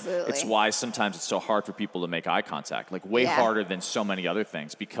 it's like, absolutely. It's why sometimes it's so hard for people to make eye contact, like way harder than so many other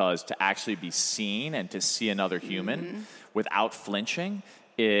things, because to actually be seen and to see another human without flinching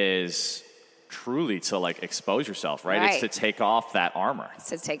is truly to like expose yourself, right? It's to take off that armor. It's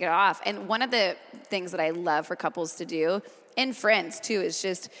to take it off. And one of the things that I love for couples to do, and friends too, is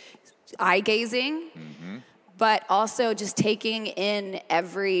just eye gazing, but also just taking in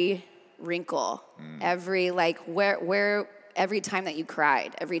every wrinkle, every like where every time that you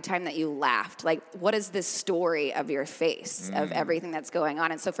cried, every time that you laughed, like what is this story of your face, of everything that's going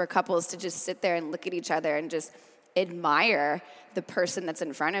on? And so for couples to just sit there and look at each other and just admire the person that's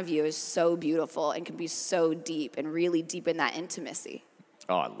in front of you is so beautiful and can be so deep and really deepen that intimacy.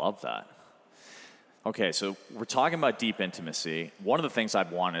 Oh, I love that. Okay, so we're talking about deep intimacy. One of the things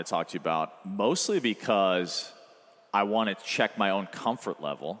I've wanted to talk to you about, mostly because I want to check my own comfort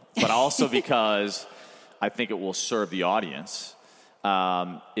level, but also because I think it will serve the audience,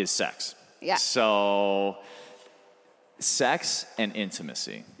 is sex. Yeah. So sex and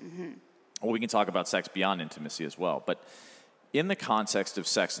intimacy. Well, we can talk about sex beyond intimacy as well, but in the context of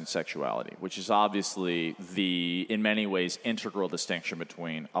sex and sexuality, which is obviously the, in many ways, integral distinction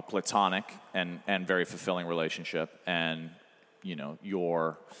between a platonic and very fulfilling relationship and, you know,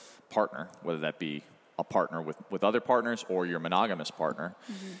 your partner, whether that be a partner with other partners or your monogamous partner,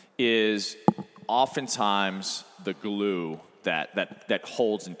 is oftentimes the glue that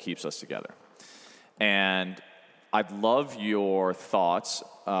holds and keeps us together. And I'd love your thoughts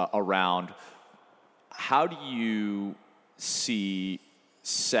around how do you see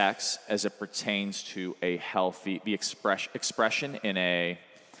sex as it pertains to a healthy, the expression in a,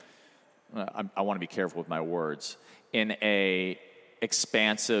 I want to be careful with my words, in a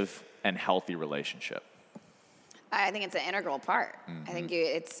expansive and healthy relationship? I think it's an integral part.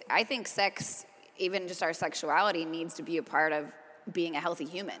 I think sex, even just our sexuality, needs to be a part of being a healthy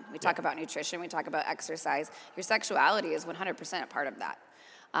human. We talk about nutrition, we talk about exercise. Your sexuality is 100% a part of that.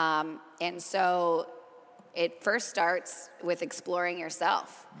 And so it first starts with exploring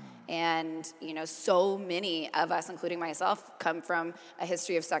yourself. And, you know, so many of us, including myself, come from a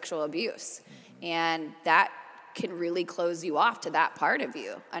history of sexual abuse. And that can really close you off to that part of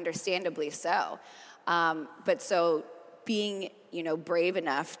you, understandably so. But so being, you know, brave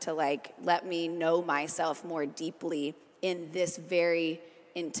enough to like, let me know myself more deeply in this very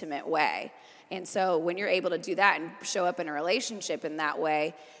intimate way. And so when you're able to do that and show up in a relationship in that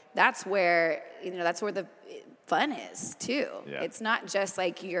way, that's where, you know, that's where the fun is too. Yeah. It's not just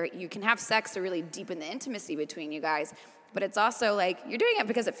like you can have sex to really deepen the intimacy between you guys, but it's also like you're doing it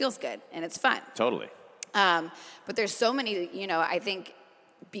because it feels good and it's fun. Totally. But there's so many, you know, I think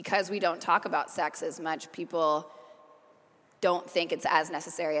because we don't talk about sex as much, people don't think it's as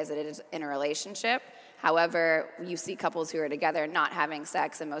necessary as it is in a relationship. However, you see couples who are together not having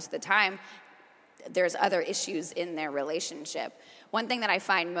sex, and most of the time, there's other issues in their relationship. One thing that I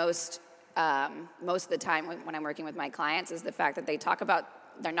find most of the time when I'm working with my clients is the fact that they talk about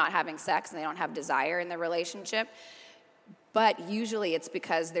they're not having sex and they don't have desire in their relationship. But usually it's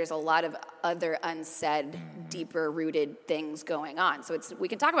because there's a lot of other unsaid, deeper rooted things going on. So we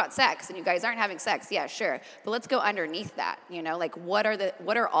can talk about sex and you guys aren't having sex, yeah, sure. But let's go underneath that, you know, like what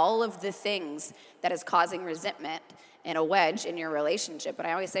are all of the things that is causing resentment and a wedge in your relationship? And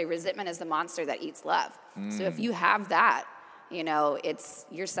I always say resentment is the monster that eats love. So if you have that, you know, it's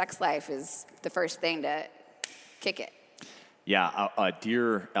your sex life is the first thing to kick it. Yeah, a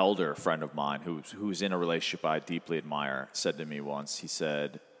dear elder friend of mine who's in a relationship I deeply admire said to me once, he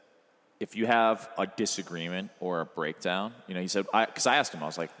said, if you have a disagreement or a breakdown, you know, he said, because I asked him, I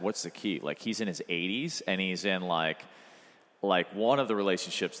was like, what's the key? Like, he's in his 80s, and he's in, like one of the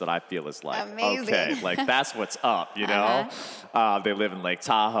relationships that I feel is like, amazing. Okay, like, that's what's up, you know? They live in Lake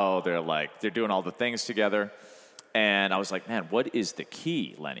Tahoe. They're doing all the things together. And I was like, man, what is the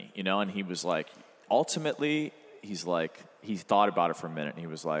key, Lenny? You know, and he was like, ultimately, he's like, he thought about it for a minute, and he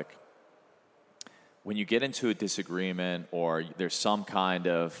was like, when you get into a disagreement or there's some kind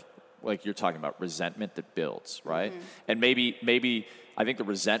of, like you're talking about, resentment that builds, right? And maybe I think the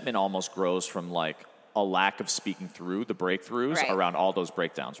resentment almost grows from like a lack of speaking through the breakthroughs around all those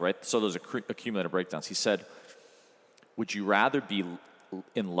breakdowns, right? So those accumulated breakdowns. He said, would you rather be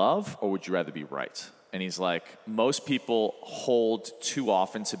in love or would you rather be right? And he's like, most people hold too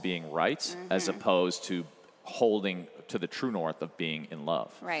often to being right as opposed to holding to the true north of being in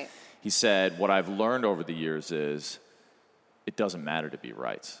love. Right. He said, what I've learned over the years is it doesn't matter to be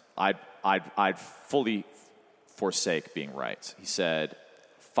right. I'd fully forsake being right. He said,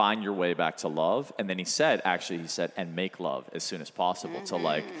 find your way back to love. And then he said, and make love as soon as possible to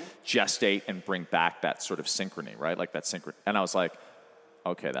like gestate and bring back that sort of synchrony, right? Like that synchrony. And I was like,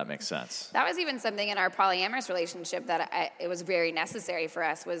 okay, that makes sense. That was even something in our polyamorous relationship that it was very necessary for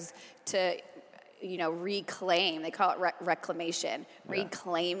us, was to, reclaim. They call it reclamation,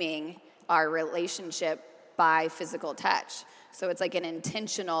 reclaiming our relationship by physical touch. So it's like an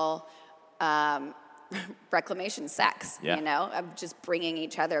intentional reclamation sex, of just bringing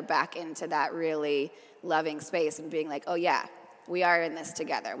each other back into that really loving space and being like, oh yeah, we are in this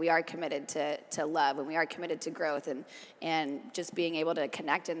together. We are committed to love, and we are committed to growth, and just being able to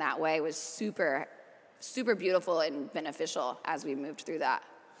connect in that way was super, super beautiful and beneficial as we moved through that.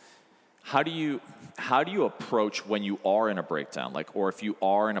 How do you approach when you are in a breakdown, or if you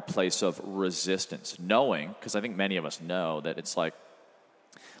are in a place of resistance, knowing, because I think many of us know that it's like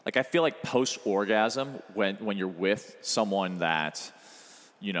I feel like post-orgasm, when you're with someone that,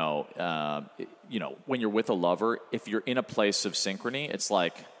 when you're with a lover, if you're in a place of synchrony, it's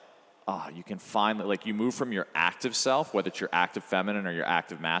like, you can find, you move from your active self, whether it's your active feminine or your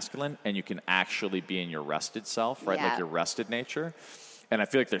active masculine, and you can actually be in your rested self, right? Like your rested nature. And I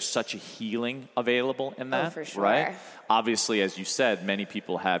feel like there's such a healing available in that, for sure. Right? Obviously, as you said, many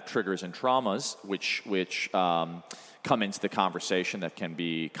people have triggers and traumas, which come into the conversation that can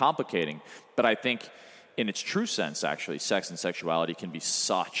be complicating. But I think in its true sense, actually, sex and sexuality can be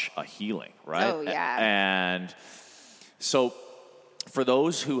such a healing, right? Oh, yeah. And so for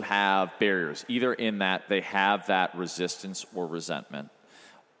those who have barriers, either in that they have that resistance or resentment,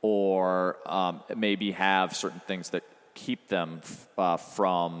 or maybe have certain things that keep them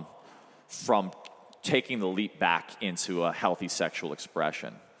from taking the leap back into a healthy sexual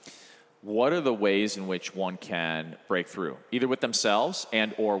expression, what are the ways in which one can break through, either with themselves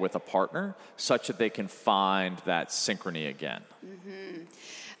and or with a partner, such that they can find that synchrony again?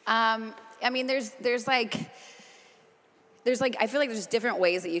 There's I feel like there's different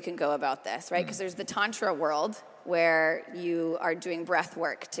ways that you can go about this, right? Because there's the Tantra world, where you are doing breath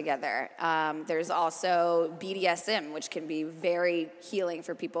work together. There's also BDSM, which can be very healing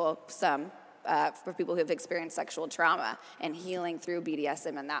for people, for people who have experienced sexual trauma, and healing through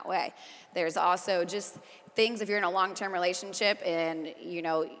BDSM in that way. There's also just things, if you're in a long-term relationship and you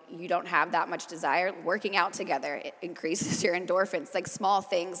don't have that much desire, working out together, it increases your endorphins. Like small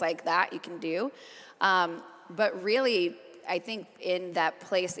things like that you can do. But really, I think in that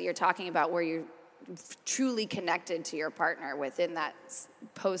place that you're talking about where you're truly connected to your partner within that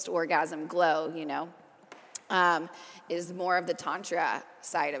post-orgasm glow, is more of the Tantra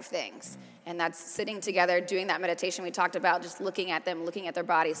side of things. And that's sitting together, doing that meditation we talked about, just looking at them, looking at their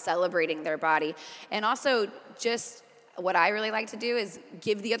body, celebrating their body. And also just what I really like to do is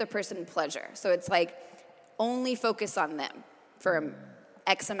give the other person pleasure. So it's like only focus on them for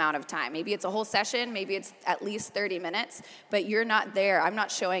X amount of time. Maybe it's a whole session, maybe it's at least 30 minutes, but you're not there. I'm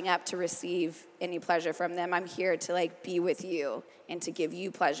not showing up to receive any pleasure from them. I'm here to be with you and to give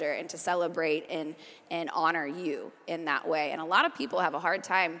you pleasure and to celebrate and honor you in that way. And a lot of people have a hard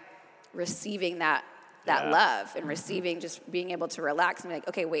time receiving that love and receiving, just being able to relax and be like,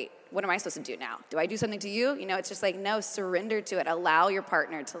 okay, wait, what am I supposed to do now? Do I do something to you? It's just no, surrender to it. Allow your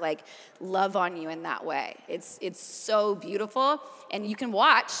partner to love on you in that way. It's so beautiful. And you can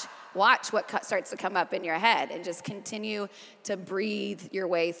watch what starts to come up in your head and just continue to breathe your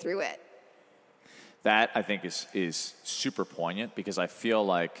way through it. That, I think, is super poignant, because I feel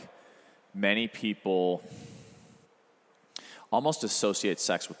like many people almost associate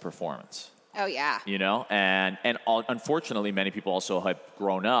sex with performance. Oh, yeah. And unfortunately, many people also have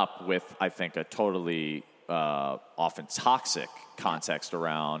grown up with, I think, a totally often toxic context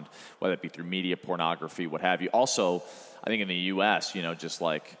around, whether it be through media, pornography, what have you. Also, I think in the U.S., just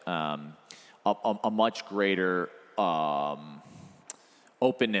a much greater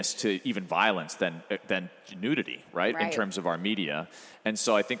openness to even violence than nudity, right? In terms of our media. And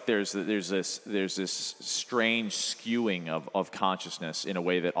so I think there's this strange skewing of consciousness in a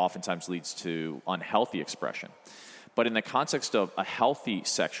way that oftentimes leads to unhealthy expression. But in the context of a healthy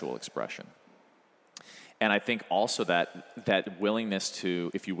sexual expression, and I think also that willingness to,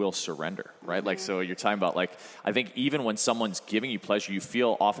 if you will, surrender, right? So you're talking about, I think even when someone's giving you pleasure, you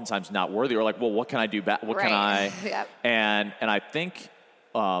feel oftentimes not worthy, or well, what can I do back? What can I? Yep. And I think,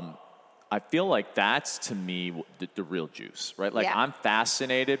 I feel like that's, to me, the real juice, right? I'm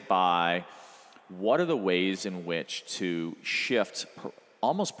fascinated by what are the ways in which to shift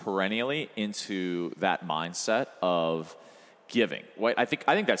almost perennially into that mindset of giving. Right? I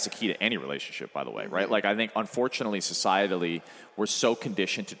think that's the key to any relationship, by the way, right? Like I think unfortunately, societally, we're so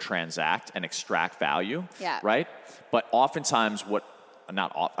conditioned to transact and extract value, right? But oftentimes what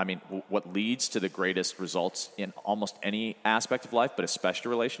leads to the greatest results in almost any aspect of life, but especially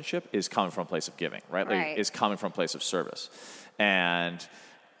relationship, is coming from a place of giving, right? Like, is coming from a place of service. And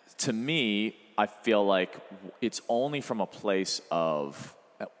to me, I feel like it's only from a place of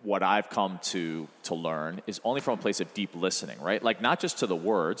what I've come to learn is only from a place of deep listening, right? Like not just to the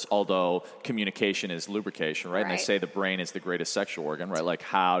words, although communication is lubrication, right? And they say the brain is the greatest sexual organ, right? Like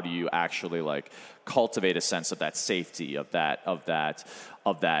how do you actually like cultivate a sense of that safety, of that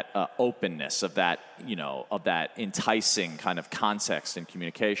openness, of that, you know, of that enticing kind of context in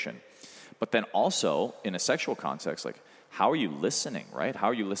communication. But then also in a sexual context, like how are you listening, right? How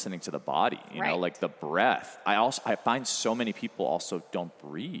are you listening to the body? You know, like the breath. I find so many people also don't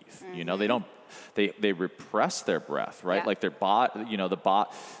breathe. You know, they repress their breath, right? Like their body, you know,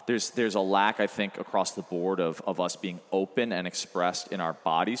 there's a lack, I think, across the board of us being open and expressed in our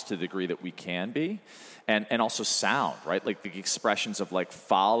bodies to the degree that we can be. And also sound, right? Like the expressions of like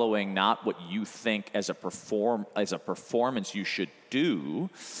following not what you think as a performance you should do,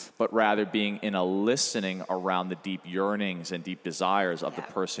 but rather being in a listening around the deep yearnings and deep desires of the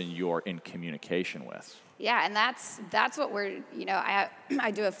person you're in communication with. Yeah, and that's what we're, you know,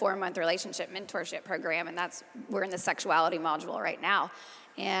 I do a 4-month relationship mentorship program, and we're in the sexuality module right now.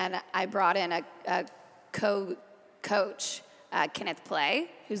 And I brought in a coach, Kenneth Play,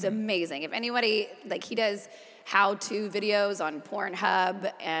 who's amazing. If anybody, like he does how-to videos on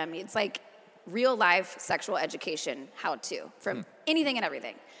Pornhub, it's like real life sexual education how-to from anything and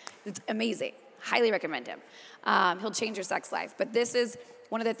everything. It's amazing. Highly recommend him. He'll change your sex life. But this is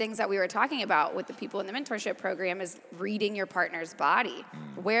one of the things that we were talking about with the people in the mentorship program is reading your partner's body.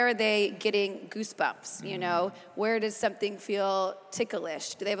 Where are they getting goosebumps? You know, where does something feel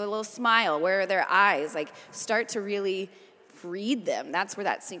ticklish? Do they have a little smile? Where are their eyes? Like start to really read them. That's where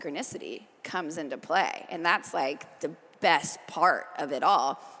that synchronicity comes into play. And that's like the best part of it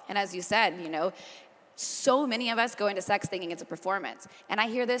all. And as you said, you know, so many of us go into sex thinking it's a performance. And I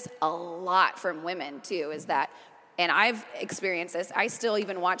hear this a lot from women too, is that, and I've experienced this, I still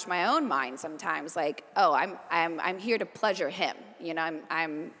even watch my own mind sometimes, like, oh, I'm here to pleasure him. You know,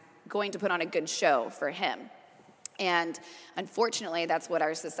 I'm going to put on a good show for him. And unfortunately, that's what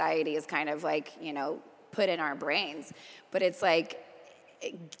our society is kind of like, you know, put in our brains. But it's like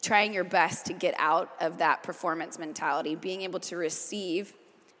trying your best to get out of that performance mentality, being able to receive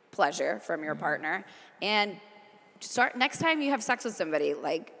pleasure from your partner, and start next time you have sex with somebody,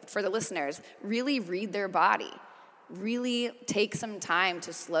 like for the listeners, really read their body. Really take some time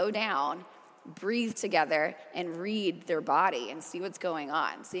to slow down, breathe together, and read their body and see what's going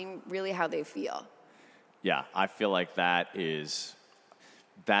on, seeing really how they feel. Yeah, I feel like that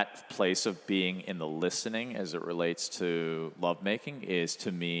place of being in the listening as it relates to lovemaking is,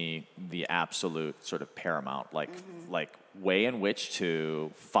 to me, the absolute sort of paramount, like way in which to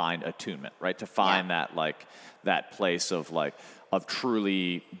find attunement, right? To find that place of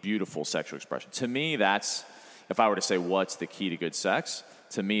truly beautiful sexual expression. To me, that's, if I were to say what's the key to good sex,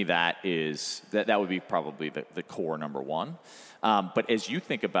 to me that would be probably the core number one. But as you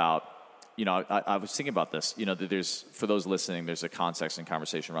think about, you know, I was thinking about this, you know, that there's, for those listening, there's a context and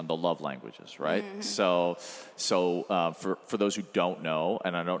conversation around the love languages, right? So for those who don't know,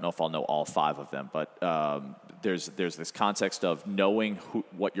 and I don't know if I'll know all 5 of them, but there's this context of knowing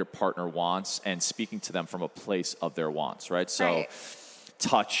what your partner wants and speaking to them from a place of their wants, right? So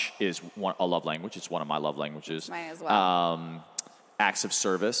touch is a love language. It's one of my love languages. Mine as well. Acts of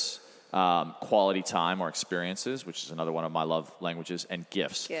service. Quality time or experiences, which is another one of my love languages, and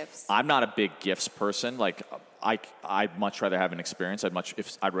gifts. I'm not a big gifts person. Like I'd much rather have an experience.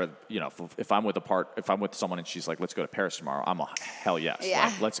 I'd rather, you know, if I'm with someone and she's like, let's go to Paris tomorrow, I'm a hell yes. Yeah.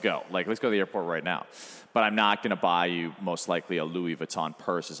 Like, let's go. Like, let's go to the airport right now. But I'm not going to buy you most likely a Louis Vuitton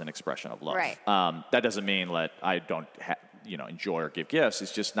purse as an expression of love. Right. That doesn't mean that I don't enjoy or give gifts.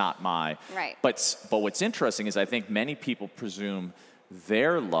 It's just not my. Right. But what's interesting is I think many people presume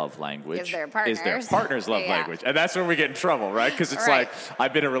their love language is their partner's love language. And that's when we get in trouble, right? Because it's like,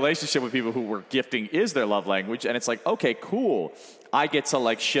 I've been in a relationship with people who were gifting is their love language. And it's like, okay, cool. I get to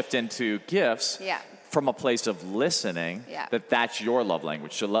like shift into gifts from a place of listening that's your love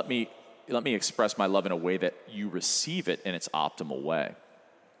language. So let me express my love in a way that you receive it in its optimal way.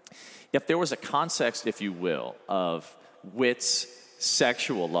 If there was a context, if you will, of Witt's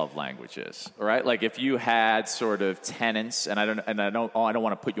sexual love languages, right? Like if you had sort of tenets, and I don't want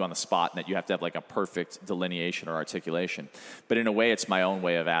to put you on the spot and that you have to have like a perfect delineation or articulation, but in a way, it's my own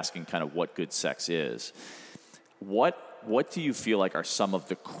way of asking kind of what good sex is. What what do you feel like are some of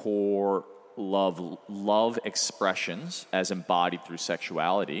the core love expressions as embodied through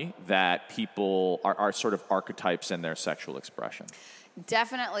sexuality that people are sort of archetypes in their sexual expression?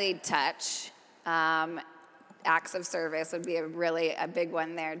 Definitely touch. Acts of service would be a big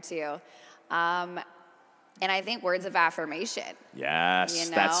one there too. And I think words of affirmation. Yes,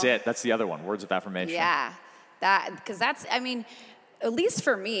 that's it. That's the other one, words of affirmation. Yeah, because that's, I mean, at least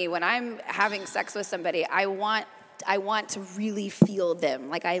for me, when I'm having sex with somebody, I want to really feel them.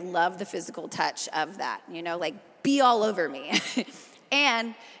 Like, I love the physical touch of that, like, be all over me.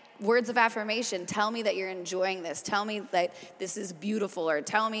 And words of affirmation, tell me that you're enjoying this. Tell me that this is beautiful, or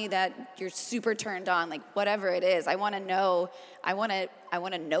tell me that you're super turned on, like, whatever it is. I want to know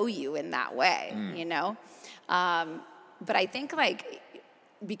you in that way, But I think, like,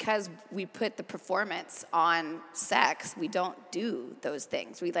 because we put the performance on sex, we don't do those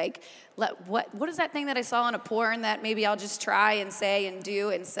things. We what is that thing that I saw on a porn that maybe I'll just try and say and do,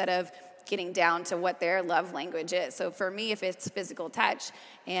 instead of getting down to what their love language is. So for me, if it's physical touch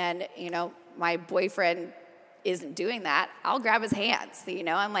and, my boyfriend isn't doing that, I'll grab his hands.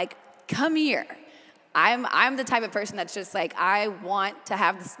 I'm like, come here. I'm the type of person that's just like, I want to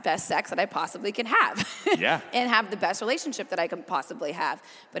have the best sex that I possibly can have. Yeah. And have the best relationship that I can possibly have.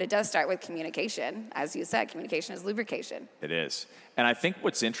 But it does start with communication. As you said, communication is lubrication. It is. And I think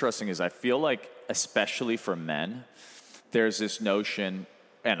what's interesting is I feel like, especially for men, there's this notion,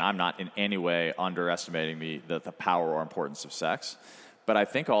 and I'm not in any way underestimating the power or importance of sex, but I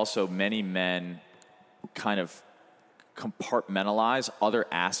think also many men kind of compartmentalize other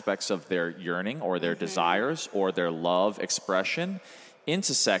aspects of their yearning or their desires or their love expression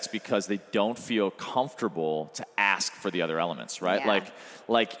into sex because they don't feel comfortable to ask for the other elements, right? Yeah.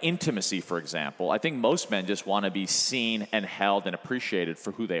 Like intimacy, for example. I think most men just want to be seen and held and appreciated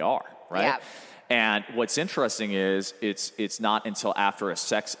for who they are, right? Yeah. And what's interesting is it's not until after a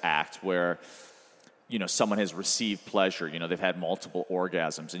sex act where someone has received pleasure, they've had multiple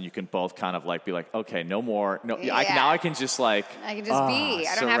orgasms, and you can both kind of be like, okay, no more. No, Yeah. I can just be. I don't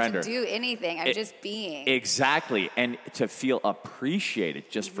surrender. have to do anything. I'm just being. Exactly. And to feel appreciated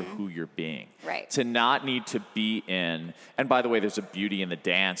just for who you're being. Right. To not need to be in, and by the way, there's a beauty in the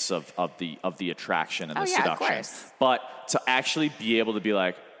dance of the attraction and the seduction. Of course. But to actually be able to be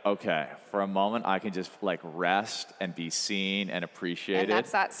like, okay, for a moment, I can just rest and be seen and appreciated. And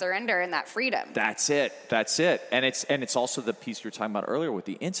that's that surrender and that freedom. That's it. And it's also the piece you were talking about earlier with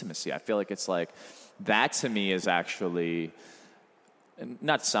the intimacy. I feel like it's that to me is actually,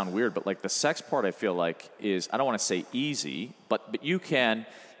 not to sound weird, but the sex part I feel like is, I don't want to say easy, but you can,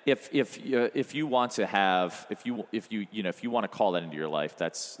 if you want to have, if you want to call that into your life,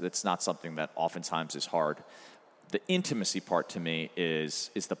 that's not something that oftentimes is hard. The intimacy part to me is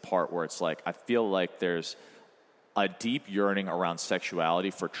the part where it's I feel like there's a deep yearning around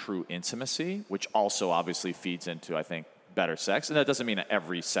sexuality for true intimacy, which also obviously feeds into, I think, better sex. And that doesn't mean that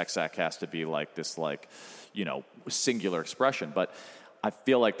every sex act has to be this singular expression. But I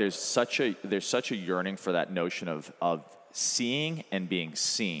feel like there's such a yearning for that notion of seeing and being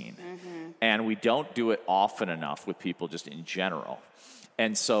seen. Mm-hmm. And we don't do it often enough with people just in general.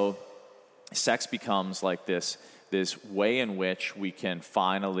 And so sex becomes this way in which we can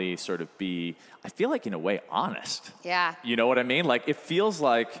finally sort of be, I feel like in a way, honest. Yeah. You know what I mean? It feels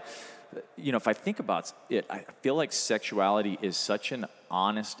like, if I think about it, I feel like sexuality is such an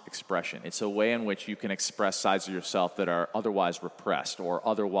honest expression. It's a way in which you can express sides of yourself that are otherwise repressed or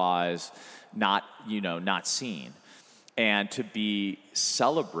otherwise not seen. And to be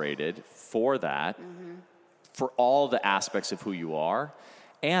celebrated for that, for all the aspects of who you are,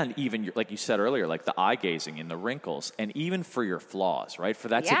 and even, like you said earlier, the eye gazing and the wrinkles, and even for your flaws, right? For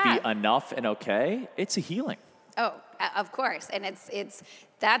that to be enough and okay, it's a healing. Oh, of course. And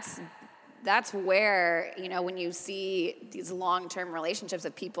that's where, when you see these long-term relationships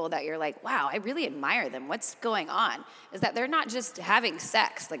of people that you're like, wow, I really admire them. What's going on? Is that they're not just having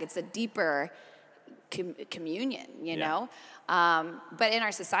sex. It's a deeper communion, know? But in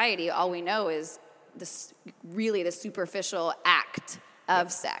our society, all we know is the superficial act of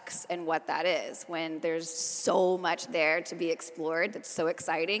sex and what that is, when there's so much there to be explored that's so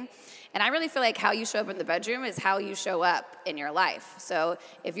exciting. And I really feel like how you show up in the bedroom is how you show up in your life. So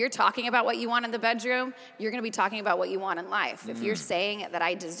if you're talking about what you want in the bedroom, you're going to be talking about what you want in life. If you're saying that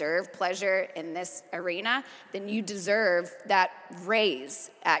I deserve pleasure in this arena, then you deserve that raise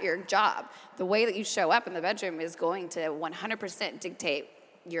at your job. The way that you show up in the bedroom is going to 100% dictate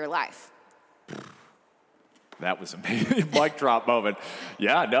your life. That was amazing. Mic drop moment.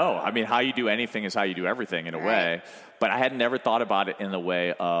 Yeah, no. I mean, how you do anything is how you do everything in a way. But I had never thought about it in the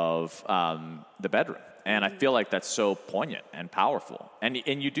way of the bedroom. And I feel like that's so poignant and powerful. And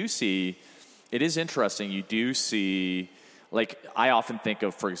you do see, it is interesting, you do see, like, I often think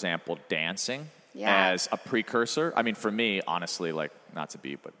of, for example, dancing as a precursor. I mean, for me, honestly, like, not to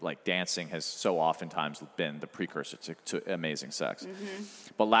be, but like dancing has so oftentimes been the precursor to amazing sex.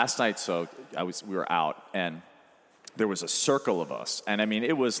 But last night, we were out and there was a circle of us. And I mean,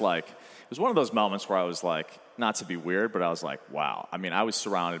 it was one of those moments where I was like, not to be weird, but I was like, wow. I mean, I was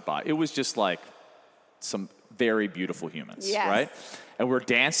surrounded by, it was just like some very beautiful humans, right? And we're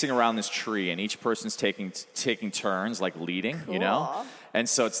dancing around this tree and each person's taking turns like leading, you know? And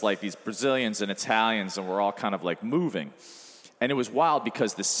so it's like these Brazilians and Italians and we're all kind of like moving. And it was wild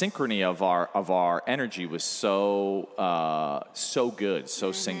because the synchrony of our energy was so good,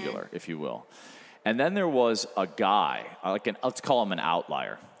 so singular, if you will. And then there was a guy, let's call him an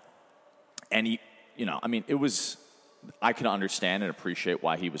outlier. And he, you know, I mean, I can understand and appreciate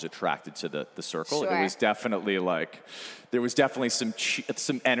why he was attracted to the circle. It was definitely like, there was definitely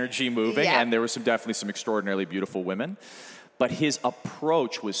some energy moving, and there was definitely some extraordinarily beautiful women. But his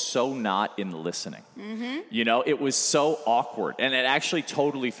approach was so not in listening. You know, it was so awkward. And it actually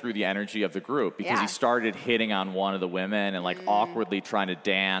totally threw the energy of the group because he started hitting on one of the women and like awkwardly trying to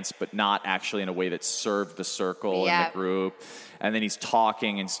dance, but not actually in a way that served the circle and the group. And then he's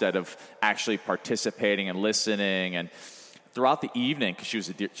talking instead of actually participating and listening. And throughout the evening, because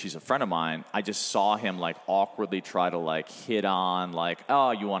she's a friend of mine, I just saw him like awkwardly try to like hit on like, oh,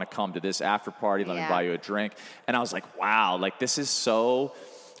 you want to come to this after party? Let me buy you a drink. And I was like, wow, like this is so,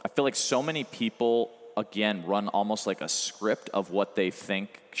 I feel like so many people, again, run almost like a script of what they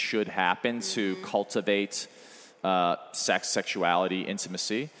think should happen to cultivate sexuality,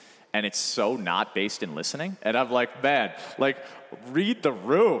 intimacy. And it's so not based in listening. And I'm like, man, like, read the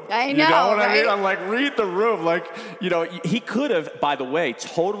room. I know, you know what right? I mean? I'm like, read the room. Like, you know, he could have, by the way,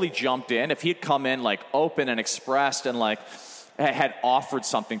 totally jumped in. If he had come in, like, open and expressed and, like, had offered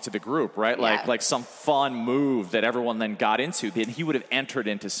something to the group, right? Like some fun move that everyone then got into, then he would have entered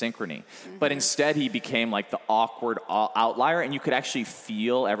into synchrony. But instead, he became, like, the awkward outlier, and you could actually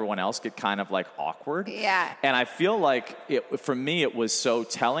feel everyone else get kind of, like, awkward. Yeah. And I feel like, for me, it was so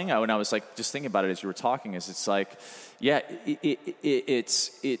telling. When I was, like, just thinking about it as you were talking, it's like, yeah, it's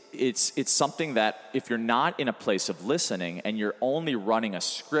something that if you're not in a place of listening and you're only running a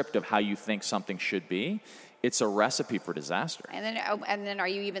script of how you think something should be, it's a recipe for disaster. And then are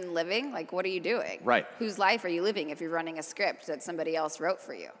you even living? Like, what are you doing? Right. Whose life are you living if you're running a script that somebody else wrote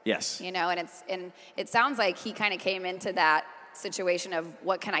for you? Yes. You know, and it sounds like he kind of came into that situation of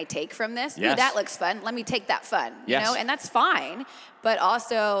what can I take from this? Yes. Ooh, that looks fun. Let me take that fun. You Yes. know, and that's fine. But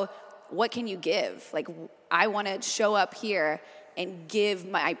also, what can you give? Like, I want to show up here and give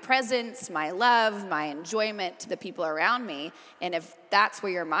my presence, my love, my enjoyment to the people around me. And if that's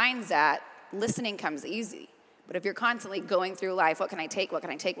where your mind's at, listening comes easy. But if you're constantly going through life, what can I take? What can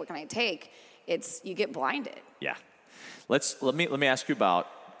I take? What can I take? You get blinded. Yeah. Let me ask you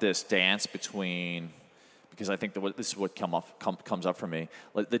about this dance between, because I think this is what comes up for me.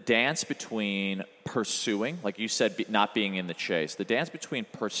 Like the dance between pursuing, like you said, not being in the chase. The dance between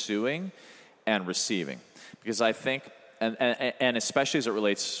pursuing and receiving, because I think, and especially as it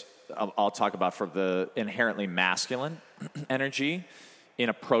relates, I'll talk about for the inherently masculine energy in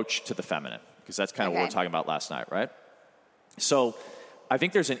approach to the feminine. Because that's kind of what we were talking about last night, right? So I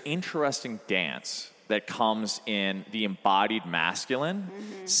think there's an interesting dance that comes in the embodied masculine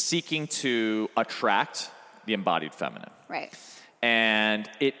seeking to attract the embodied feminine. Right. And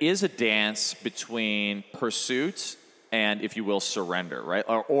it is a dance between pursuit and, if you will, surrender, right?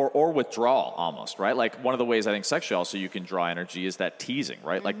 Or withdrawal almost, right? Like one of the ways I think sexually also you can draw energy is that teasing,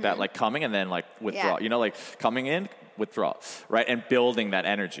 right? Like that, like coming and then like withdraw, you know, like coming in, withdraw, right? And building that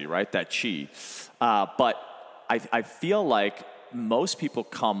energy, right? That chi. But I feel like most people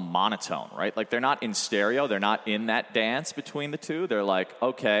come monotone, right? Like they're not in stereo. They're not in that dance between the two. They're like,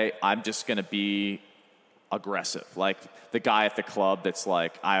 okay, I'm just going to be aggressive. Like the guy at the club that's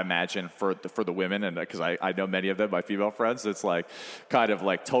like, I imagine for the women, and because I know many of them, my female friends, it's like kind of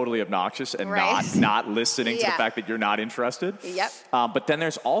like totally obnoxious and not listening to the fact that you're not interested. Yep. But then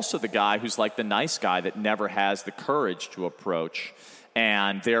there's also the guy who's like the nice guy that never has the courage to approach,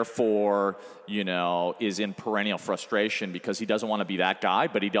 and therefore, you know, is in perennial frustration because he doesn't want to be that guy,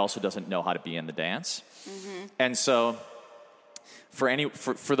 but he also doesn't know how to be in the dance. And so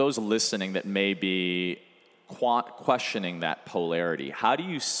for those listening that may be questioning that polarity, how do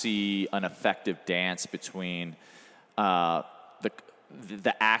you see an effective dance between the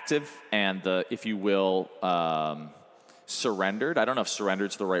active and the, if you will, surrendered? I don't know if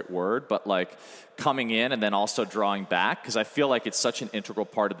surrendered is the right word, but like coming in and then also drawing back, because I feel like it's such an integral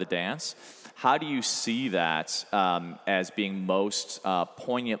part of the dance. How do you see that as being most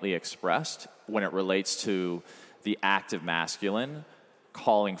poignantly expressed when it relates to the active masculine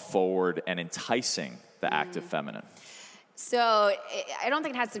calling forward and enticing the active feminine? So I don't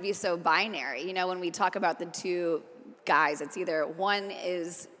think it has to be so binary. You know, when we talk about the two guys, it's either one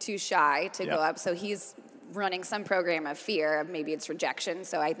is too shy to go up, so he's running some program of fear, maybe it's rejection.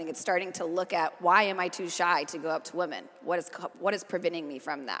 So I think it's starting to look at, why am I too shy to go up to women? What is preventing me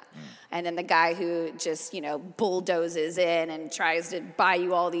from that? And then the guy who just, you know, bulldozes in and tries to buy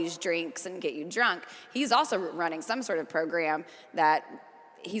you all these drinks and get you drunk, he's also running some sort of program that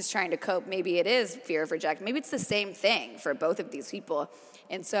he's trying to cope. Maybe it is fear of rejection. Maybe it's the same thing for both of these people.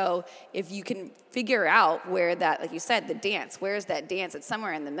 And so if you can figure out where that, like you said, the dance, where's that dance? It's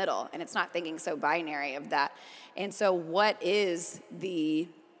somewhere in the middle, and it's not thinking so binary of that. And so what is the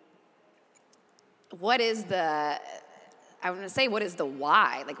I want to say, what is the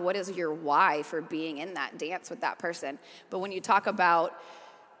why? Like, what is your why for being in that dance with that person? But when you talk about,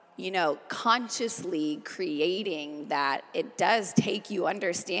 you know, consciously creating that, it does take you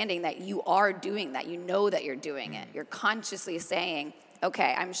understanding that you are doing that. You know that you're doing it. You're consciously saying,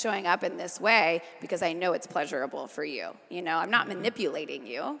 okay, I'm showing up in this way because I know it's pleasurable for you. You know, I'm not manipulating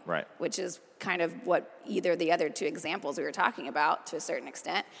you, right? Which is kind of what either the other two examples we were talking about to a certain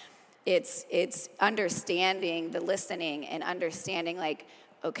extent. It's understanding the listening and understanding, like,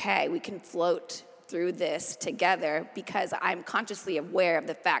 okay, we can float through this together because I'm consciously aware of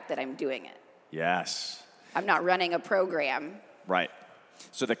the fact that I'm doing it. Yes. I'm not running a program. Right.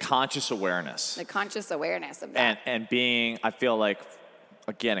 So the conscious awareness. The conscious awareness of that. And being, I feel like,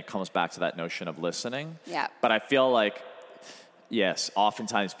 again, it comes back to that notion of listening. Yeah. But I feel like, yes,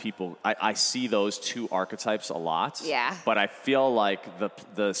 oftentimes people, I see those two archetypes a lot. Yeah. But I feel like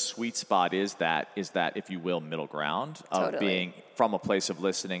the sweet spot is that, if you will, middle ground of being, from a place of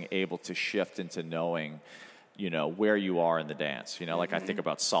listening, able to shift into knowing, you know, where you are in the dance. You know, like I think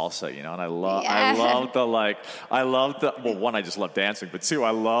about salsa, you know, and I love one, I just love dancing, but two,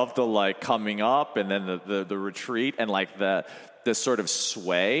 I love the like coming up and then the retreat and like the sort of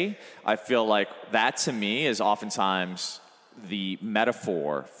sway. I feel like that to me is oftentimes the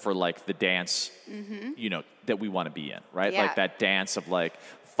metaphor for like the dance, you know, that we want to be in, right? Yeah. Like that dance of like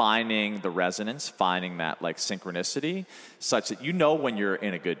finding the resonance, finding that like synchronicity, such that you know when you're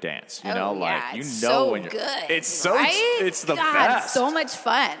in a good dance. You know, like you know so when you're good. It's so right? it's the God, best. So much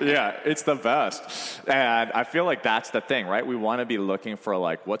fun. Yeah, it's the best. And I feel like that's the thing, right? We want to be looking for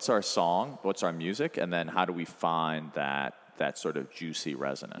like, what's our song, what's our music, and then how do we find that sort of juicy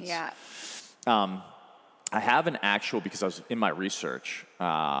resonance. Yeah. I have an actual, because I was in my research,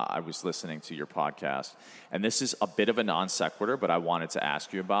 I was listening to your podcast, and this is a bit of a non sequitur, but I wanted to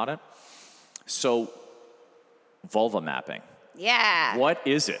ask you about it. So, vulva mapping. Yeah. What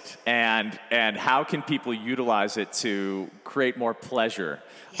is it? And how can people utilize it to create more pleasure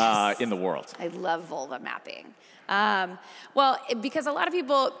in the world? I love vulva mapping. Because a lot of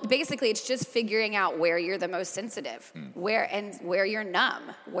people, basically, it's just figuring out where you're the most sensitive, where you're numb,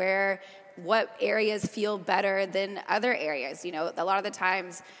 what areas feel better than other areas. You know, a lot of the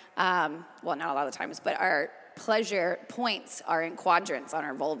times, not a lot of the times, but our pleasure points are in quadrants on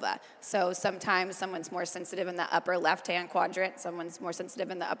our vulva. So sometimes someone's more sensitive in the upper left-hand quadrant, someone's more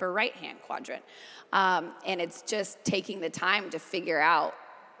sensitive in the upper right-hand quadrant. And it's just taking the time to figure out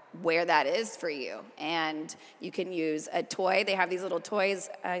where that is for you. And you can use a toy. They have these little toys,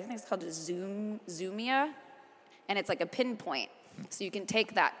 I think it's called a Zoomia, and it's like a pinpoint. So you can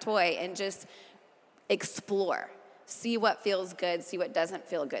take that toy and just explore. See what feels good, see what doesn't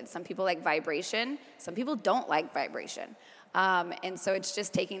feel good. Some people like vibration, some people don't like vibration. And so it's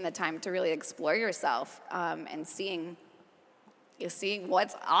just taking the time to really explore yourself and seeing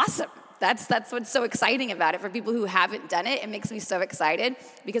what's awesome. That's what's so exciting about it. For people who haven't done it, it makes me so excited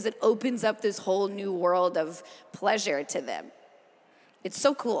because it opens up this whole new world of pleasure to them. It's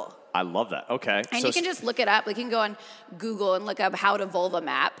so cool. I love that. Okay. And you can just look it up. Like you can go on Google and look up how to vulva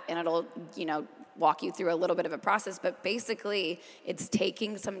map, and it'll, you know, walk you through a little bit of a process. But basically, it's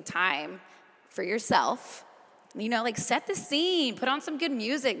taking some time for yourself. You know, like set the scene, put on some good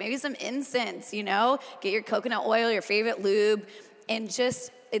music, maybe some incense, you know, get your coconut oil, your favorite lube, and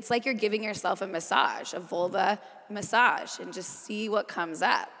just, it's like you're giving yourself a massage, a vulva massage, and just see what comes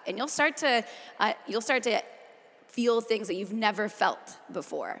up. And you'll start to feel things that you've never felt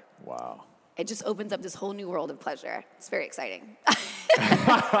before. Wow. It just opens up this whole new world of pleasure. It's very exciting.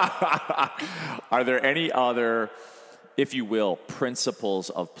 Are there any other, if you will, principles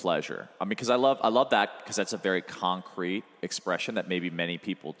of pleasure? I mean, because I love that because that's a very concrete expression that maybe many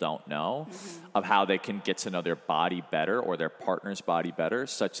people don't know of how they can get to know their body better or their partner's body better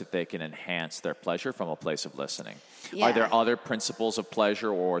such that they can enhance their pleasure from a place of listening. Yeah. Are there other principles of pleasure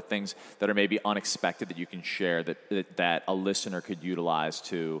or things that are maybe unexpected that you can share that a listener could utilize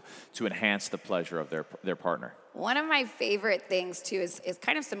to enhance the pleasure of their partner? One of my favorite things, too, is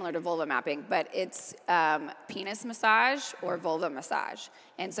kind of similar to vulva mapping, but it's penis massage or vulva massage.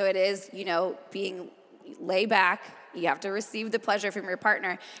 And so it is, being lay back. You have to receive the pleasure from your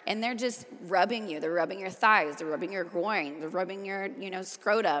partner, and they're just rubbing you. They're rubbing your thighs. They're rubbing your groin. They're rubbing your,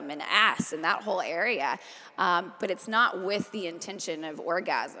 scrotum and ass and that whole area. But it's not with the intention of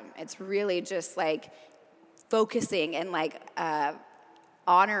orgasm. It's really just like focusing and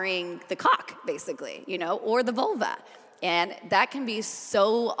honoring the cock, basically, or the vulva. And that can be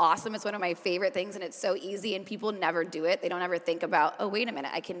so awesome. It's one of my favorite things, and it's so easy, and people never do it. They don't ever think about, oh, wait a minute,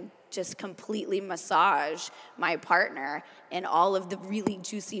 I can just completely massage my partner in all of the really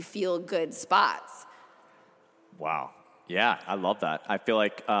juicy, feel-good spots. Wow. Yeah, I love that. I feel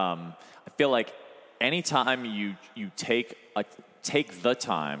like anytime you take the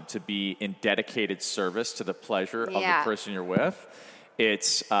time to be in dedicated service to the pleasure of the person you're with,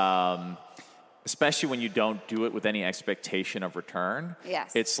 it's especially when you don't do it with any expectation of return.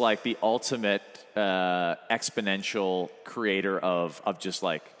 Yes. It's like the ultimate exponential creator of just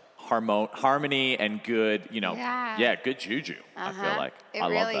like harmony and good, good juju. I feel like it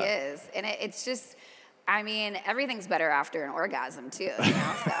really is, and it's just. I mean, everything's better after an orgasm too. So.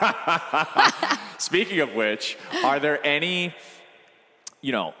 Speaking of which, are there any?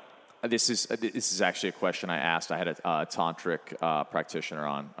 This is actually a question I asked. I had a tantric practitioner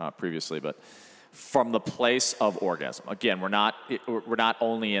on previously, but from the place of orgasm. Again, we're not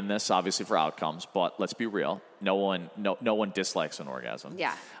only in this obviously for outcomes, but let's be real. No one dislikes an orgasm.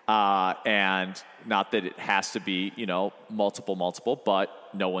 Yeah. And not that it has to be multiple, but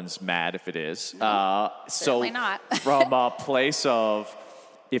no one's mad if it is. Certainly not. From a place of,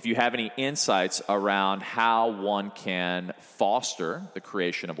 if you have any insights around how one can foster the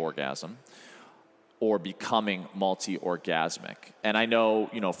creation of orgasm or becoming multi-orgasmic. And I know,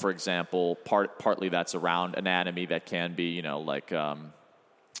 for example, partly that's around anatomy. That can be,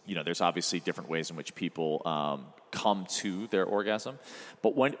 there's obviously different ways in which people come to their orgasm.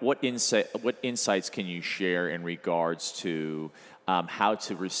 But what insights can you share in regards to how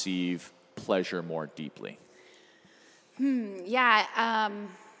to receive pleasure more deeply? When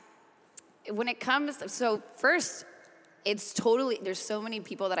it comes, so first, it's totally, there's so many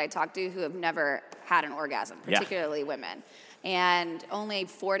people that I talk to who have never had an orgasm, particularly women. And only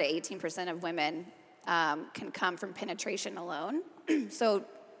 4 to 18% of women can come from penetration alone. So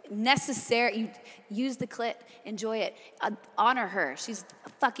you use the clit, enjoy it, honor her. She's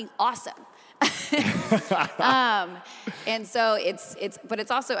fucking awesome. And so but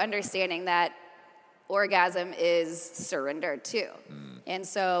it's also understanding that orgasm is surrender too.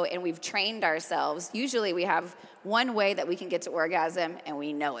 And we've trained ourselves. Usually we have one way that we can get to orgasm and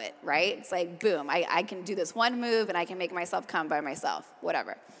we know it, right? It's like, boom, I can do this one move and I can make myself come by myself,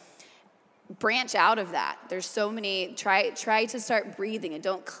 whatever. Branch out of that. There's so many, try to start breathing and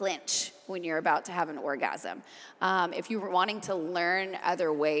don't clench when you're about to have an orgasm. If you're wanting to learn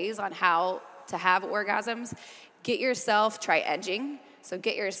other ways on how to have orgasms, try edging. So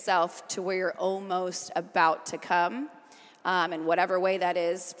get yourself to where you're almost about to come, in whatever way that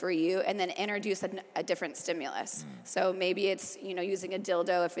is for you, and then introduce a different stimulus. So maybe it's, using a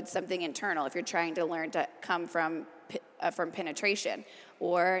dildo if it's something internal, if you're trying to learn to come from penetration,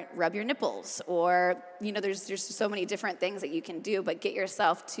 or rub your nipples, or, there's so many different things that you can do, but get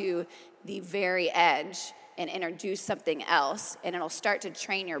yourself to the very edge and introduce something else, and it'll start to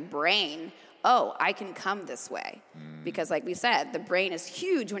train your brain, oh, I can come this way. Because like we said, the brain is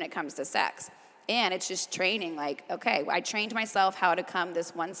huge when it comes to sex. And it's just training, like, okay, I trained myself how to come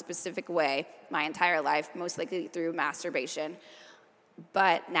this one specific way my entire life, most likely through masturbation.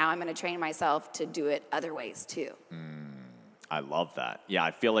 But now I'm going to train myself to do it other ways too. I love that. Yeah,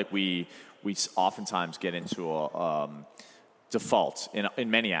 I feel like we oftentimes get into a default in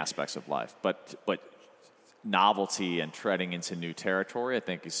many aspects of life, but novelty and treading into new territory, I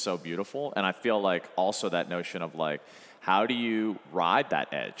think, is so beautiful. And I feel like also that notion of like, how do you ride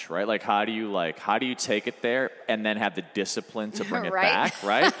that edge, right? Like, how do you take it there and then have the discipline to bring it back,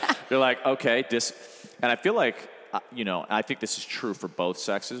 right? You're like, okay, and I feel like, I think this is true for both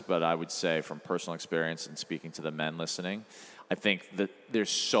sexes, but I would say from personal experience and speaking to the men listening, I think that there's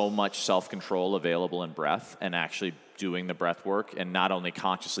so much self-control available in breath and actually doing the breath work and not only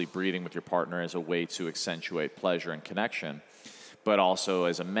consciously breathing with your partner as a way to accentuate pleasure and connection, but also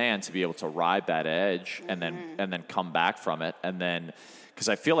as a man to be able to ride that edge and then come back from it. And then, because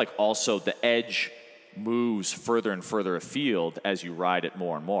I feel like also the edge moves further and further afield as you ride it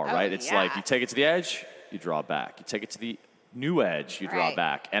more and more, right? It's like you take it to the edge, you draw back. You take it to the new edge, you draw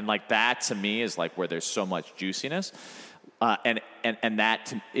back. And like that to me is like where there's so much juiciness. And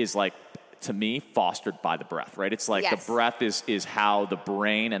that is like, to me, fostered by the breath, right? It's like the breath is how the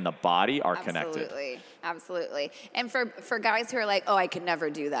brain and the body are connected. Absolutely. And for guys who are like, oh, I could never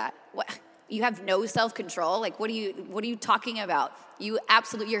do that. What? You have no self-control? Like, what are you talking about? You're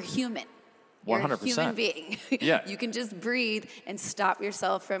human. 100%. You're a human being. Yeah. You can just breathe and stop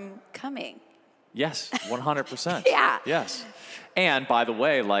yourself from coming. Yes, 100%. Yeah. Yes. And by the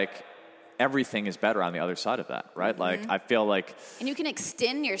way, like, everything is better on the other side of that, right? Like, I feel like... And you can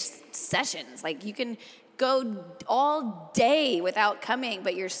extend your sessions. Like, you can go all day without coming,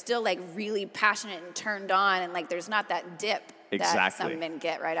 but you're still, like, really passionate and turned on, and, like, there's not that dip that some men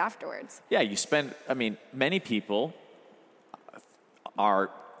get right afterwards. Yeah, many people are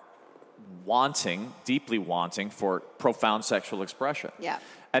deeply wanting for profound sexual expression. Yeah.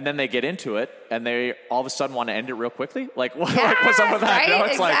 And then they get into it, and they all of a sudden want to end it real quickly. Like, what's up with that? Right? No,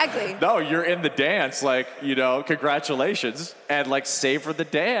 it's exactly. like, no, you're in the dance. Like, congratulations, and like savor the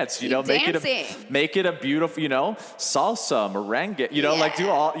dance. Keep dancing. Make it a beautiful, salsa, merengue. Like do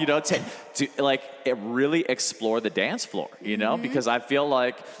all, it really explore the dance floor. Because I feel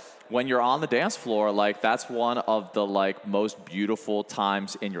like when you're on the dance floor, like that's one of the like most beautiful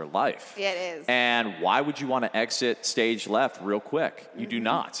times in your life. It is. And why would you want to exit stage left real quick? You do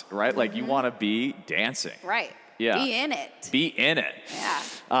not, right? Like you want to be dancing. Right. Yeah. Be in it. Be in it. Yeah.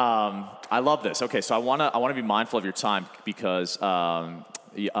 I love this. Okay, so I want to be mindful of your time because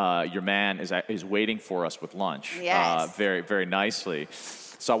your man is waiting for us with lunch. Yes. Very, very nicely.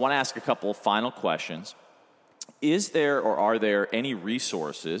 So I want to ask a couple final questions. Is there or are there any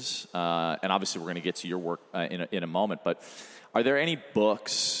resources, and obviously we're going to get to your work in a moment, but are there any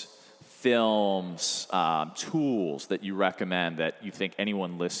books, films, tools that you recommend that you think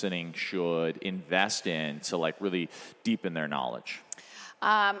anyone listening should invest in to like really deepen their knowledge?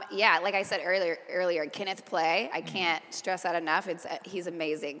 Like I said earlier, Kenneth Play. I can't stress that enough. He's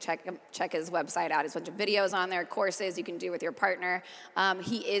amazing. Check his website out. There's a bunch of videos on there, courses you can do with your partner.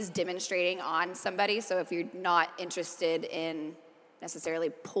 He is demonstrating on somebody, so if you're not interested in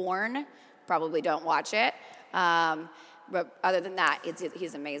necessarily porn, probably don't watch it. But other than that,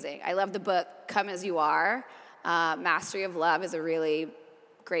 he's amazing. I love the book Come As You Are. Mastery of Love is a really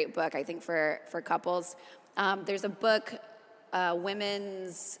great book, I think, for couples. There's a book,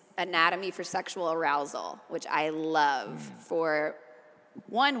 Women's Anatomy for Sexual Arousal, which I love for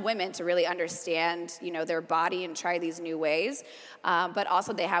women to really understand, their body and try these new ways. But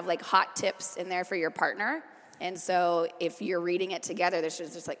also they have like hot tips in there for your partner. And so if you're reading it together, there's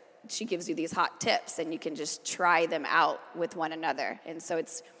just like, she gives you these hot tips and you can just try them out with one another. And so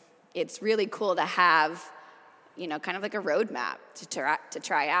it's really cool to have, kind of like a roadmap to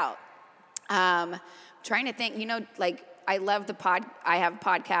try out. Trying to think, I love I have a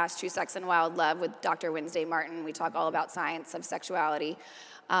podcast, True Sex and Wild Love, with Dr. Wednesday Martin. We talk all about science of sexuality,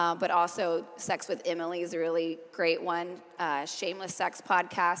 but also Sex with Emily is a really great one. Shameless Sex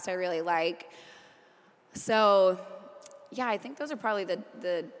podcast I really like. So, yeah, I think those are probably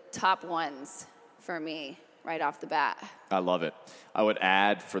the top ones for me right off the bat. I love it. I would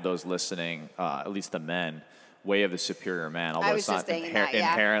add for those listening, at least the men, Way of the Superior Man, although it's not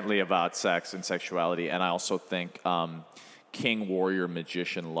inherently about sex and sexuality. And I also think King, Warrior,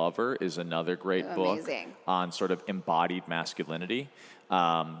 Magician, Lover is another great book on sort of embodied masculinity.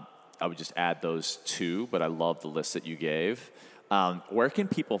 I would just add those two, but I love the list that you gave. Where can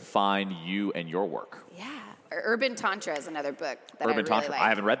people find you and your work? Yeah. Urban Tantra is another book that Urban Tantra. Like. I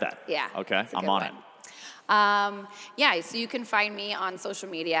haven't read that. Yeah. Okay, I'm on it. So you can find me on social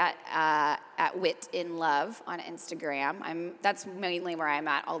media at Wit in Love on Instagram. That's mainly where I'm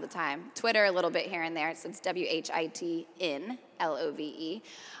at all the time. Twitter a little bit here and there. So it's WHITN LOVE.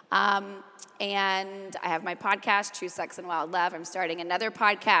 And I have my podcast, True Sex and Wild Love. I'm starting another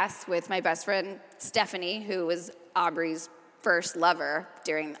podcast with my best friend Stephanie, who was Aubrey's first lover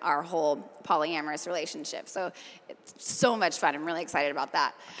during our whole polyamorous relationship. So it's so much fun. I'm really excited about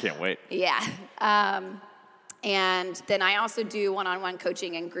that. Can't wait. Yeah. And then I also do one-on-one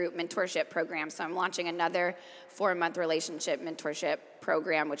coaching and group mentorship programs. So I'm launching another 4-month relationship mentorship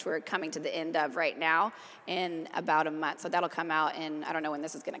program, which we're coming to the end of right now in about a month. So that'll come out I don't know when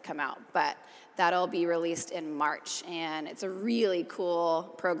this is going to come out, but that'll be released in March. And it's a really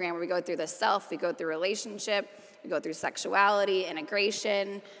cool program where we go through the self, we go through relationship, we go through sexuality,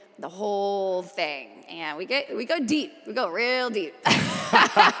 integration, the whole thing. And we go deep. We go real deep.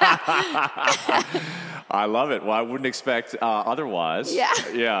 I love it. Well, I wouldn't expect otherwise. Yeah.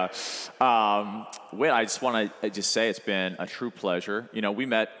 Yeah. Whit, I just want to just say it's been a true pleasure. You know, we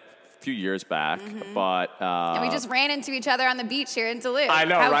met a few years back, but... and we just ran into each other on the beach here in Duluth. I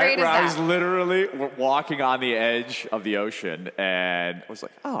know, How right? great is Where that? I was literally walking on the edge of the ocean, and I was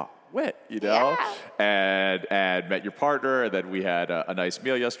like, oh, Whit, you know? Yeah. And met your partner, and then we had a nice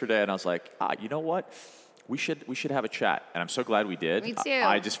meal yesterday, and I was like, you know what? We should have a chat, and I'm so glad we did. Me too.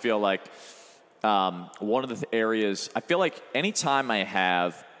 I just feel like one of the areas, I feel like anytime I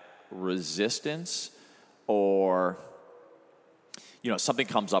have resistance or, you know, something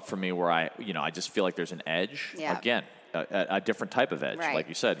comes up for me where I just feel like there's an edge. Yeah. Again, a different type of edge, Right. like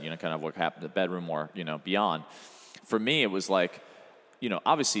you said, you know, kind of what happened in the bedroom or, you know, beyond. For me, it was like, you know,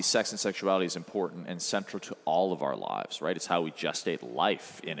 obviously sex and sexuality is important and central to all of our lives, right? It's how we gestate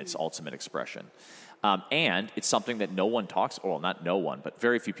life in its ultimate expression. And it's something that no one talks, well, not no one, but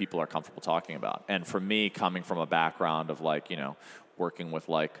very few people are comfortable talking about. And for me, coming from a background of like, you know, working with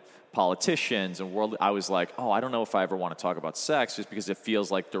like politicians and I was like, I don't know if I ever want to talk about sex just because it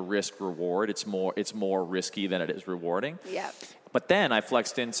feels like the risk reward. It's more risky than it is rewarding. Yeah. But then I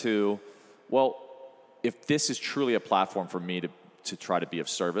flexed into, well, if this is truly a platform for me to try to be of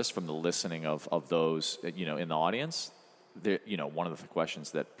service from the listening of those, you know, in the audience, you know, one of the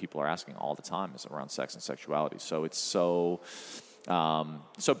questions that people are asking all the time is around sex and sexuality. So it's so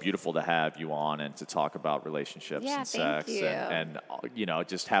beautiful to have you on and to talk about relationships and sex and you know,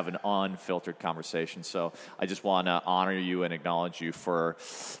 just have an unfiltered conversation. So I just want to honor you and acknowledge you for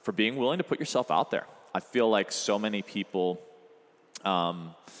being willing to put yourself out there. I feel like so many people,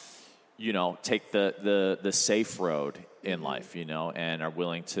 you know, take the safe road in life, you know, and are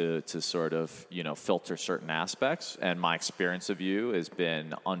willing to sort of, you know, filter certain aspects. And my experience of you has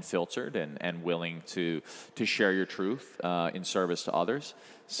been unfiltered and willing to share your truth in service to others.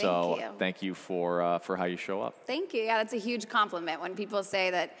 So thank you for how you show up. Thank you. Yeah, that's a huge compliment when people say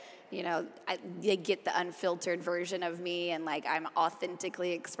that, you know, they get the unfiltered version of me and like I'm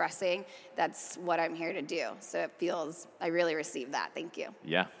authentically expressing. That's what I'm here to do. So I really receive that. Thank you.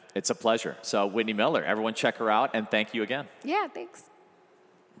 Yeah, it's a pleasure. So Whitney Miller, everyone check her out and thank you again. Yeah, thanks.